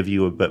maybe give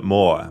you a bit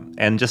more.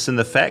 And just in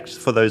the fact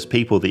for those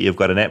people that you've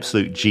got an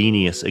absolute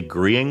genius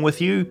agreeing with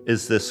you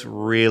is this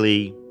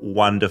really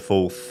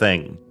wonderful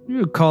thing. You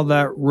would call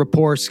that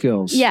rapport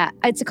skills. Yeah,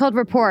 it's called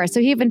rapport. So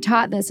he even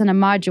taught this in a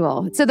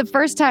module. So the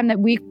first time that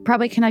we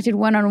probably connected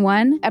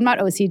one-on-one, I'm not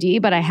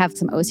OCD, but I have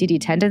some OCD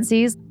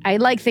tendencies. I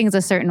like things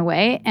a certain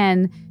way.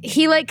 And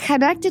he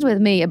connected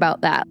with me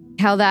about that,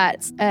 how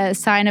that's a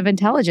sign of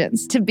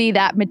intelligence to be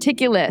that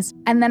meticulous.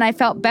 And then I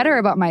felt better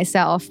about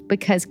myself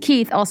because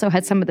Keith also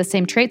had some of the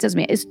same traits as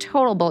me. It's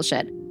total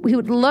bullshit. We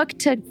would look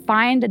to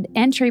find an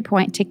entry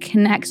point to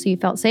connect so you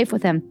felt safe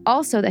with him.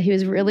 Also, that he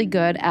was really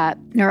good at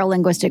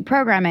neuro-linguistic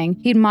programming.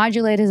 He'd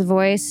modulate his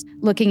voice,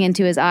 looking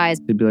into his eyes.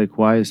 They'd be like,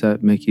 why does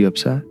that make you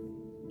upset?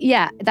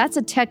 Yeah, that's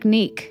a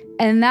technique.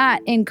 And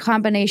that in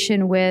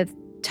combination with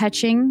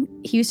touching,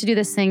 he used to do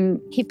this thing.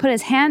 He'd put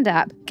his hand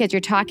up because you're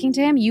talking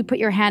to him. You put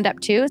your hand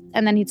up too.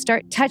 And then he'd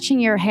start touching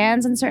your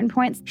hands in certain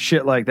points.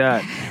 Shit like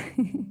that.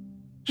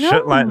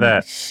 Shit like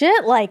that.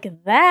 Shit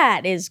like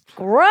that is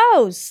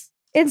gross.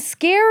 It's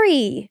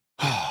scary.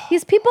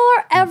 These people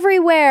are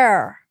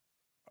everywhere.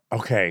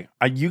 Okay.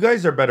 You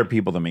guys are better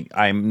people than me.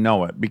 I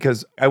know it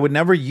because I would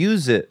never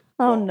use it.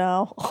 Oh,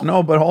 no.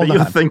 No, but hold on.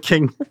 You're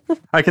thinking,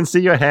 I can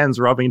see your hands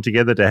rubbing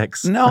together,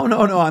 Dax. No.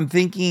 I'm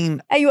thinking.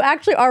 You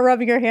actually are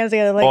rubbing your hands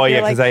together.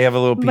 Because I have a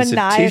little piece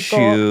of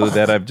tissue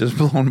that I've just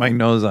blown my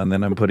nose on.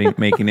 Then I'm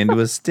making into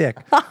a stick.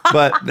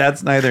 But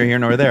that's neither here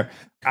nor there.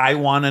 I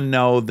want to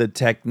know the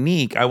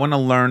technique. I want to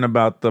learn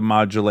about the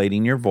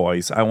modulating your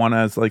voice. I want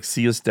to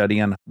see a study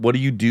on what do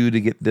you do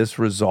to get this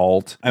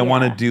result. I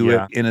want to do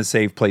it in a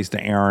safe place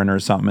to Aaron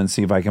or something and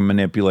see if I can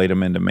manipulate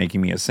him into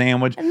making me a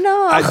sandwich.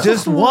 No.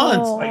 Just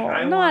once.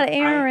 Not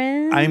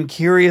Aaron. I'm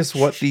curious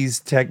what these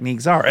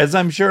techniques are, as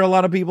I'm sure a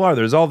lot of people are.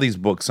 There's all these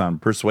books on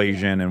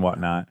persuasion and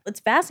whatnot. It's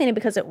fascinating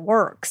because it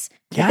works.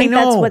 Yeah, I think I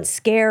know. that's what's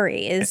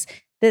scary is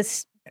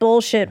this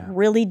bullshit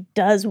really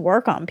does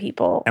work on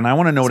people. And I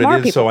want to know what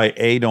it is so I,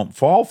 A, don't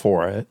fall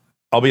for it.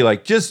 I'll be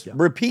like, just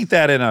repeat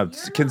that in a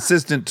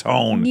consistent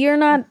tone. You're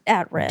not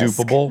at risk.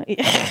 Dupable?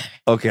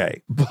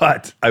 Okay,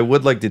 but I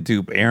would like to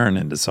dupe Aaron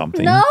into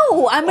something. No,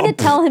 I'm going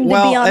to tell him to be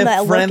on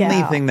that lookout. A friendly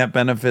lookout. thing that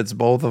benefits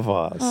both of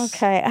us.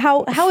 Okay.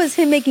 How is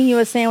him making you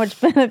a sandwich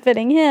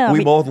benefiting him?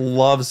 We both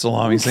love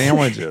salami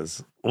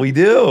sandwiches. We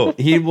do.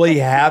 He'd be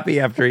happy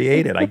after he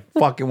ate it. I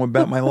fucking would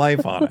bet my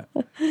life on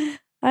it.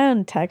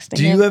 I'm texting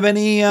Do him. you have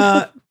any,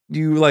 do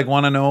you like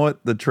want to know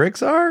what the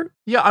tricks are?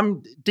 Yeah,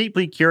 I'm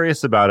deeply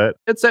curious about it.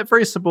 It's that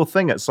very simple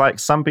thing. It's like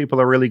some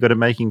people are really good at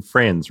making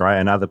friends, right?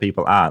 And other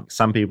people aren't.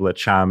 Some people are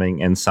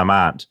charming and some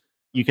aren't.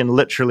 You can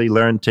literally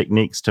learn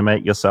techniques to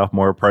make yourself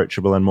more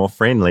approachable and more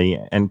friendly.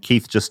 And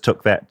Keith just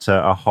took that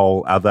to a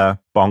whole other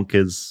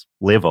bonkers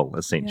level,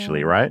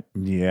 essentially, right?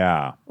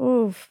 Yeah.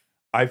 Oof.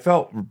 I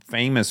felt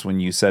famous when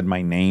you said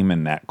my name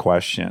in that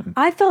question.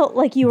 I felt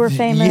like you were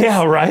famous.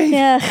 Yeah, right?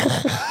 Yeah.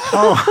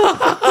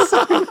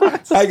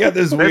 I got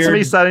this weird... That's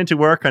me starting to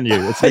work on you.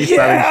 It's me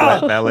starting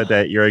to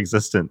validate your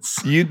existence.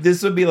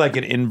 This would be like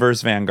an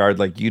inverse Vanguard.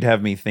 Like you'd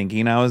have me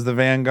thinking I was the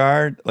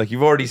Vanguard. Like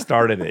you've already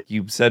started it.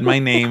 You said my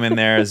name in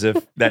there as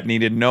if that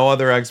needed no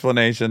other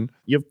explanation.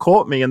 You've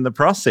caught me in the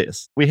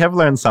process. We have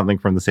learned something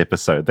from this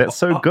episode. That's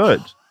so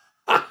good.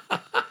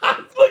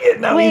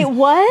 Now Wait,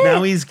 what?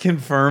 Now he's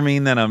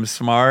confirming that I'm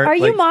smart. Are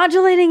you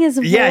modulating his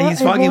voice? Yeah,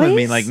 he's fucking with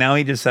me. Like now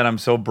he just said I'm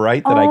so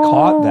bright that I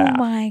caught that. Oh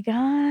my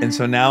God. And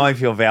so now I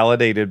feel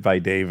validated by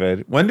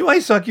David. When do I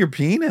suck your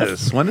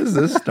penis? When does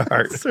this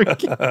start?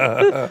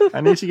 I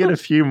need to get a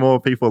few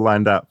more people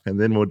lined up and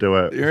then we'll do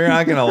it. You're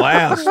not going to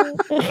last.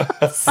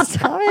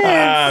 Stop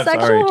it.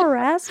 Sexual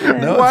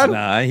harassment. No, it's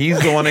not. He's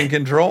the one in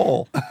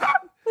control.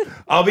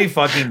 I'll be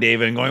fucking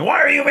David and going,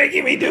 why are you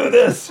making me do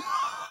this?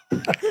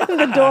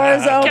 The door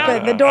is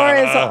open. The door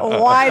is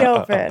wide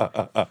open.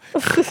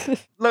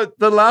 Look,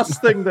 the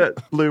last thing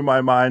that blew my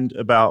mind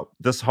about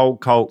this whole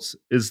cult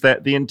is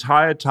that the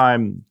entire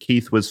time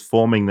Keith was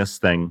forming this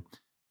thing,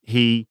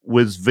 he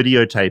was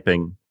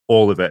videotaping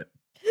all of it.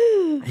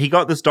 He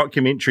got this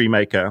documentary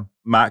maker,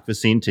 Mark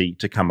Vicente,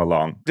 to come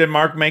along. Did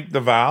Mark make the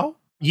vow?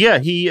 Yeah,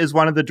 he is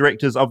one of the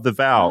directors of The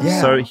Vow.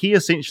 Yeah. So he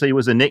essentially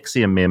was a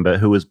NXIVM member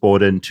who was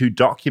brought in to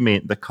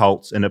document the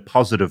cults in a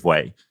positive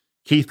way.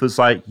 Keith was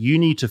like, you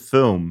need to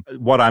film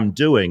what I'm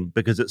doing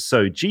because it's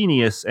so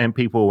genius and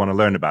people want to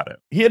learn about it.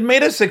 He had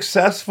made a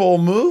successful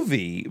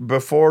movie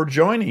before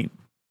joining.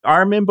 I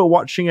remember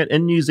watching it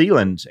in New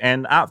Zealand.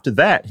 And after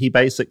that, he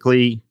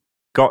basically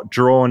got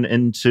drawn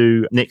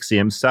into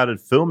NXIVM,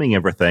 started filming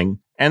everything.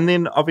 And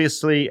then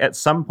obviously at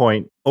some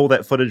point, all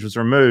that footage was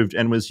removed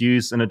and was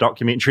used in a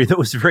documentary that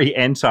was very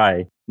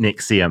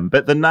anti-NXIVM.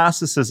 But the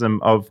narcissism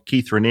of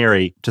Keith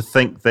Raniere to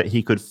think that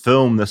he could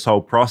film this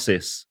whole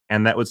process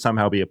and that would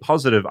somehow be a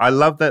positive. I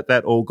love that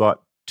that all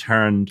got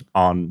turned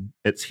on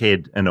its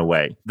head in a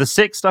way. The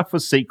sex stuff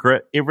was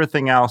secret,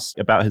 everything else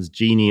about his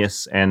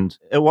genius, and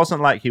it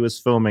wasn't like he was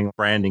filming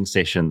branding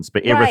sessions,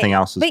 but everything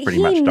else was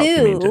pretty much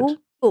documented. Knew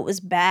it was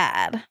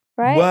bad.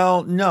 Right?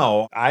 Well,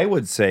 no, I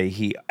would say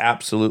he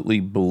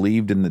absolutely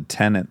believed in the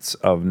tenets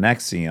of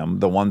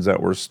NXIVM, the ones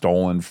that were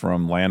stolen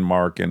from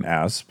Landmark and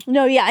ESP.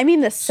 No, yeah, I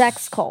mean the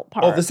sex cult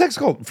part. Oh, the sex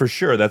cult, for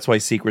sure. That's why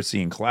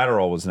secrecy and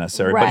collateral was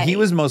necessary. Right. But he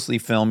was mostly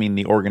filming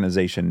the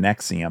organization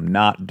NXIVM,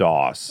 not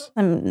DOS.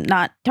 I'm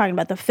not talking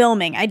about the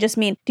filming. I just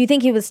mean, do you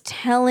think he was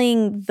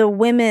telling the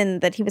women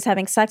that he was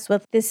having sex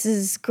with, this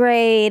is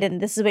great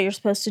and this is what you're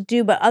supposed to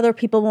do, but other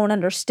people won't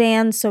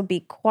understand, so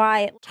be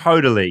quiet?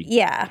 Totally.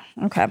 Yeah,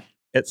 okay.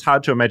 It's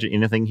hard to imagine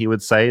anything he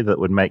would say that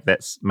would make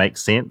that make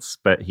sense,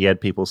 but he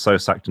had people so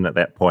sucked in at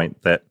that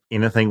point that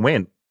anything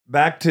went.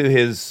 Back to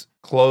his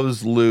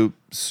closed loop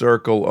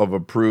circle of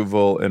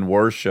approval and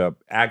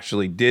worship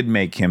actually did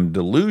make him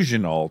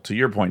delusional, to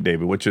your point,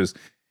 David, which is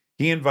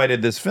he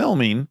invited this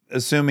filming,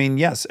 assuming,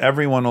 yes,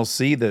 everyone will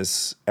see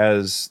this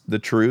as the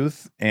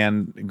truth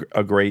and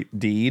a great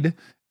deed,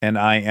 and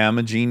I am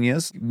a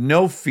genius.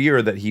 No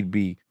fear that he'd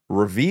be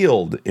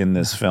revealed in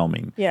this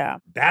filming. Yeah.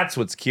 That's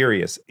what's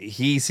curious.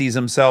 He sees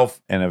himself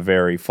in a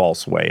very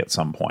false way at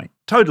some point.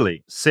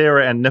 Totally.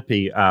 Sarah and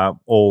Nippy are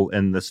all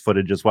in this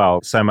footage as well.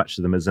 So much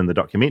of them is in the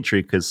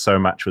documentary because so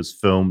much was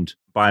filmed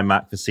by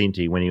Mark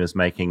Vicente when he was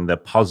making the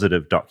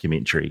positive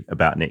documentary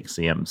about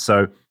NXIVM.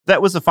 So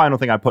that was the final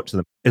thing I put to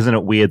them. Isn't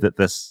it weird that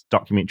this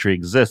documentary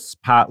exists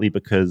partly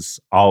because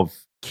of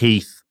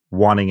Keith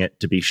wanting it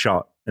to be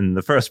shot in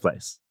the first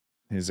place?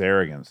 His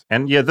arrogance.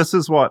 And yeah, this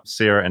is what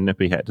Sarah and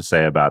Nippy had to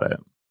say about it.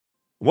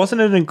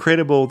 Wasn't it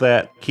incredible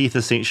that Keith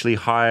essentially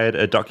hired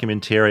a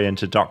documentarian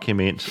to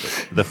document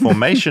the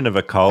formation of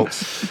a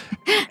cult,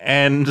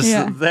 and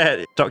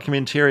that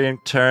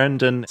documentarian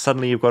turned and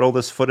suddenly you've got all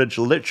this footage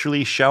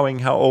literally showing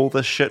how all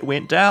this shit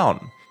went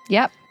down?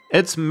 Yep.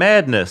 It's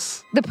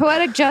madness. The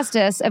poetic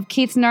justice of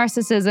Keith's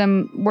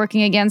narcissism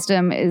working against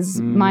him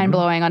is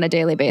mind-blowing on a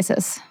daily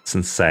basis. It's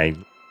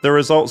insane. The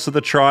results of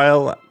the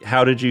trial,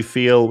 how did you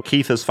feel?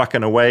 Keith is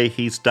fucking away.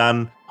 He's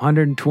done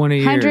 120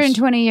 years.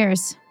 120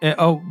 years. Wait.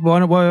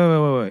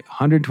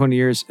 120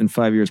 years and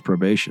 5 years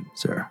probation,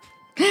 sir.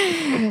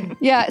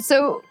 Yeah,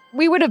 so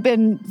we would have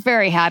been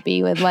very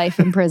happy with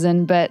life in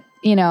prison, but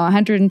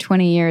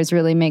 120 years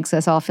really makes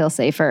us all feel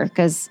safer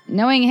because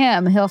knowing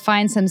him, he'll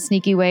find some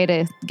sneaky way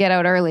to get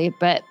out early.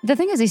 But the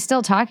thing is, he's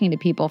still talking to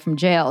people from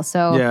jail.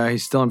 So yeah,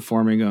 he's still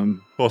informing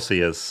them. Of course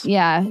he is.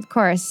 Yeah, of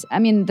course. I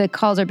mean, the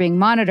calls are being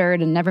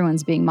monitored and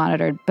everyone's being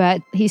monitored,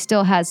 but he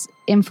still has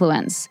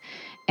influence.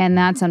 And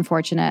that's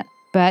unfortunate.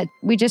 But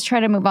we just try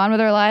to move on with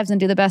our lives and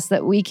do the best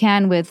that we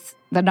can with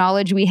the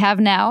knowledge we have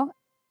now.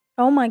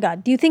 Oh my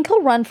God. Do you think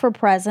he'll run for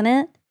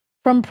president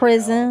from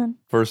prison?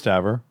 First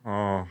ever.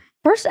 Oh.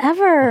 First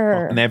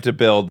ever. And they have to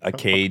build a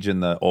cage in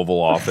the Oval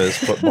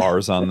Office, put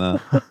bars on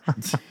the...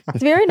 It's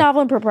very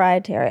novel and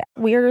proprietary.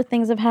 Weirder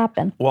things have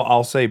happened. Well,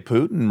 I'll say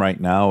Putin right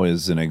now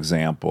is an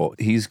example.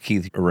 He's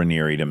Keith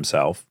Raniere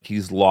himself.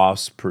 He's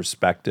lost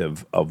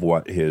perspective of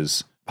what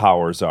his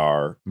powers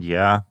are.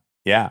 Yeah.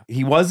 Yeah.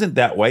 He wasn't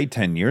that way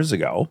 10 years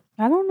ago.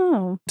 I don't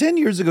know. 10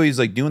 years ago, he was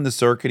like doing the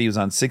circuit. He was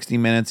on 60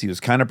 Minutes. He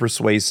was kind of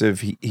persuasive.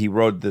 He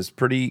wrote this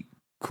pretty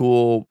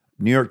cool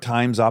New York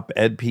Times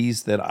op-ed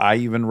piece that I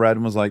even read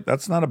and was like,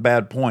 that's not a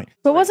bad point.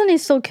 But wasn't he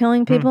still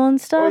killing people and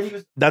stuff?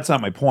 That's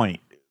not my point.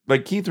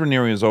 Like Keith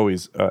Raniere has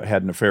always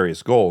had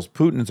nefarious goals.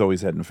 Putin's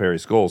always had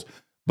nefarious goals.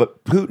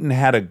 But Putin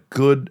had a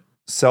good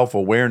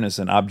self-awareness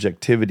and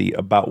objectivity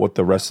about what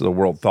the rest of the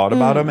world thought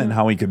about him and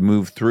how he could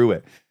move through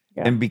it.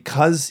 Yeah. And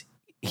because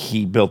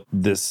he built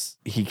this,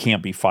 he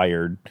can't be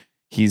fired.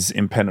 He's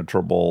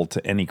impenetrable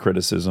to any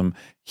criticism.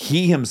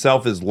 He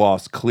himself has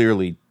lost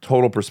clearly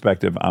total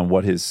perspective on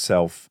what his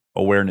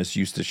self-awareness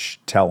used to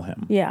tell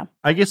him. Yeah.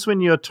 I guess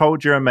when you're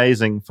told you're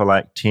amazing for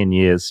like 10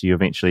 years, you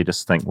eventually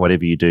just think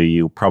whatever you do,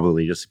 you'll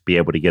probably just be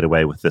able to get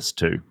away with this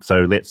too.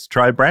 So let's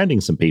try branding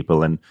some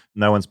people and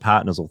no one's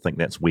partners will think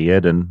that's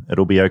weird and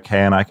it'll be okay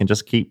and I can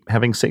just keep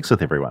having sex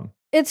with everyone.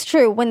 It's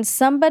true. When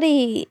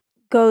somebody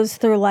goes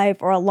through life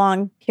or a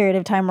long period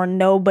of time where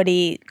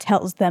nobody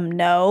tells them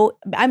no,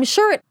 I'm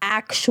sure it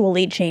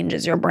actually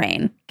changes your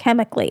brain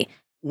chemically.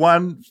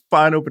 One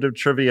final bit of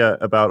trivia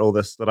about all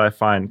this that I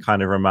find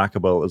kind of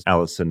remarkable is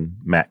Alison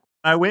Mack.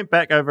 I went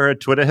back over her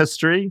Twitter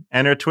history,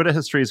 and her Twitter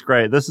history is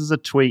great. This is a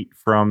tweet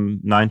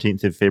from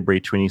 19th of February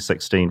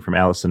 2016 from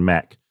Alison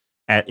Mack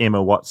at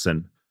Emma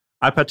Watson.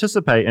 I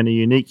participate in a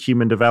unique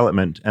human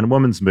development and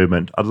women's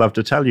movement I'd love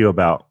to tell you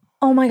about.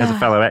 Oh my God. As a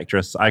fellow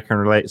actress, I can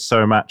relate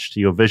so much to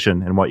your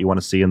vision and what you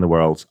want to see in the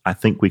world. I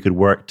think we could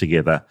work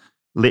together.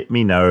 Let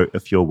me know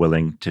if you're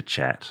willing to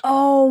chat.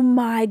 Oh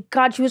my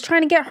God, she was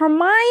trying to get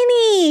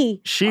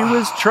Hermione. She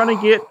was trying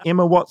to get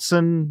Emma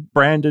Watson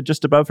branded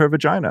just above her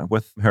vagina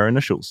with her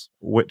initials,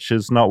 which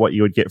is not what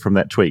you would get from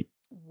that tweet.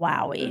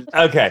 Wowie.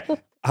 Okay.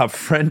 A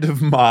friend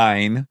of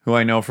mine who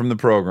I know from the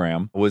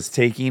program was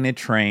taking a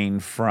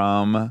train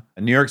from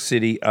New York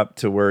City up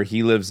to where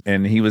he lives,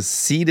 and he was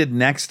seated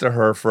next to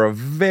her for a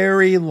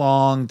very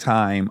long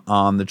time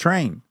on the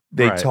train.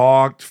 They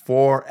talked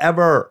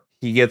forever.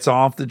 He gets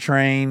off the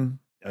train.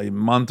 A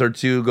month or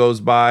two goes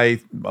by,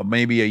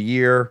 maybe a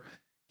year.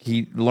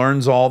 He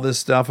learns all this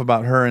stuff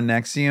about her and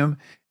NXIVM,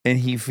 and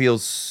he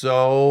feels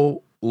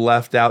so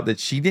left out that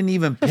she didn't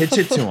even pitch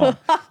it to him.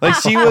 Like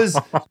she was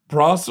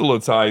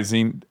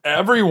proselytizing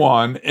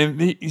everyone,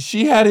 and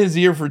she had his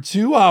ear for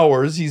 2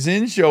 hours. He's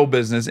in show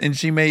business, and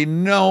she made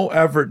no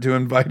effort to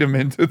invite him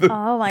into the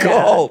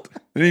cult.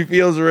 And he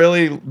feels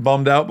really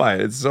bummed out by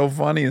it. It's so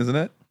funny, isn't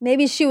it?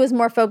 Maybe she was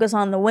more focused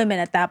on the women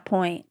at that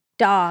point.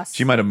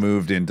 She might have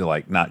moved into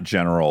like not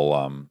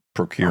general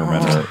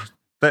procurement.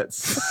 That's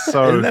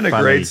so Isn't that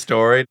a great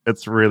story?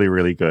 It's really,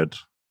 really good.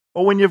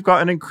 Or when you've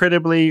got an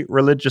incredibly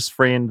religious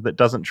friend that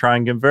doesn't try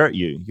and convert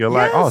you. You're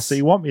like, oh, so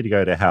you want me to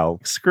go to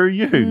hell? Screw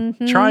you.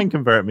 Mm-hmm. Try and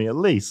convert me at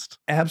least.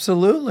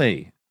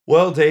 Absolutely.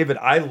 Well, David,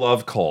 I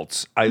love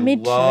cults. I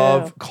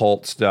love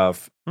cult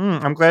stuff.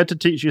 I'm glad to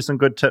teach you some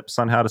good tips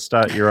on how to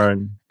start your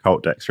own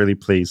cult decks. Really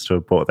pleased to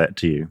have brought that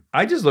to you.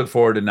 I just look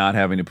forward to not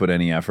having to put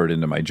any effort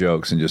into my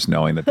jokes and just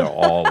knowing that they'll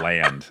all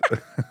land.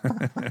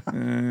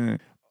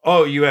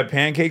 Oh, you had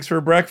pancakes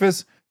for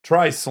breakfast?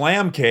 Try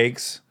slam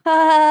cakes.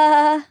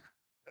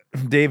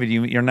 David,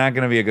 you're not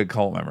going to be a good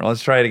cult member.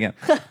 Let's try it again.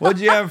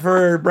 What'd you have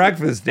for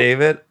breakfast,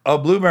 David? A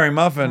blueberry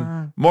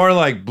muffin. More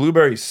like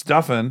blueberry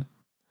stuffing.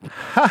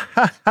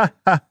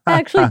 I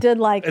actually did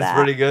like that. It's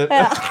pretty good.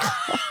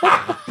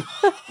 Yeah.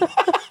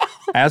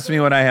 Ask me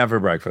what I have for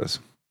breakfast.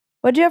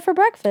 What'd you have for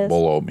breakfast?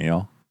 Bowl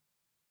oatmeal.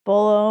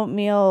 Bowl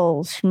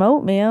oatmeal,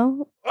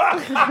 schmoatmeal.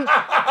 Did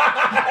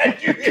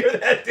you hear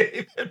that,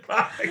 David?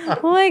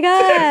 Oh my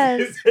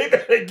God. Say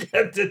that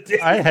again to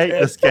David. I hate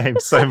this game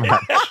so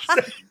much.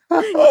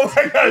 Oh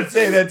my God,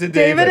 say that to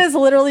David. David is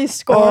literally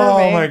scorning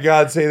me. Oh my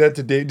God, say that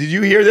to David. Did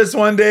you hear this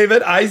one,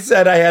 David? I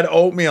said I had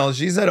oatmeal.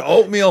 She said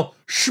oatmeal,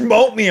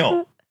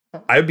 schmoatmeal.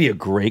 I'd be a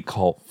great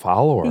cult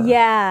follower.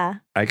 Yeah.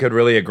 I could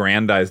really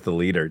aggrandize the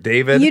leader.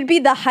 David. You'd be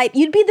the hype.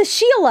 You'd be the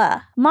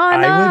Sheila.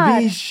 Monad. I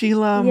would be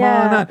Sheila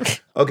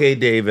Monad. Okay,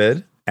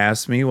 David,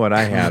 ask me what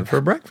I had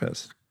for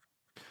breakfast.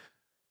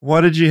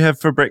 What did you have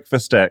for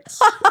breakfast, X?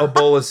 A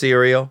bowl of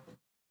cereal.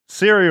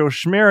 Cereal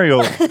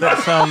schmerial.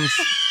 That sounds...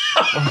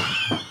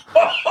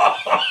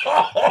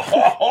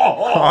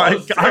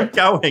 I'm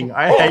going.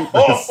 I hate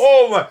this.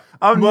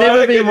 I've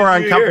never been more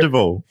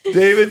uncomfortable.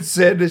 David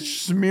said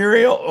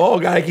Schmuriel. Oh,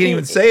 God, I can't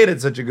even say it.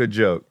 It's such a good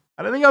joke.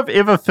 I don't think I've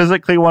ever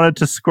physically wanted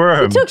to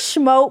squirm. He took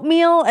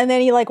schmoatmeal and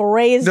then he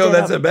raised it. No,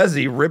 that's the best.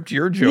 He ripped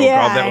your joke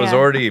off that was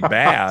already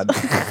bad.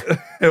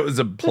 It was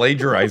a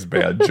plagiarized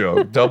bad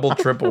joke. Double,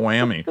 triple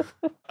whammy.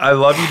 I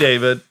love you,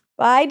 David.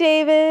 Bye,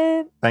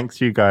 David. Thanks,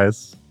 you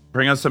guys.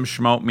 Bring us some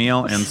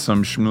schmoatmeal and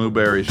some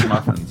schmooberry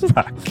schmuffins.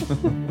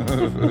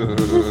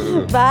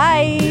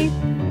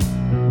 Bye.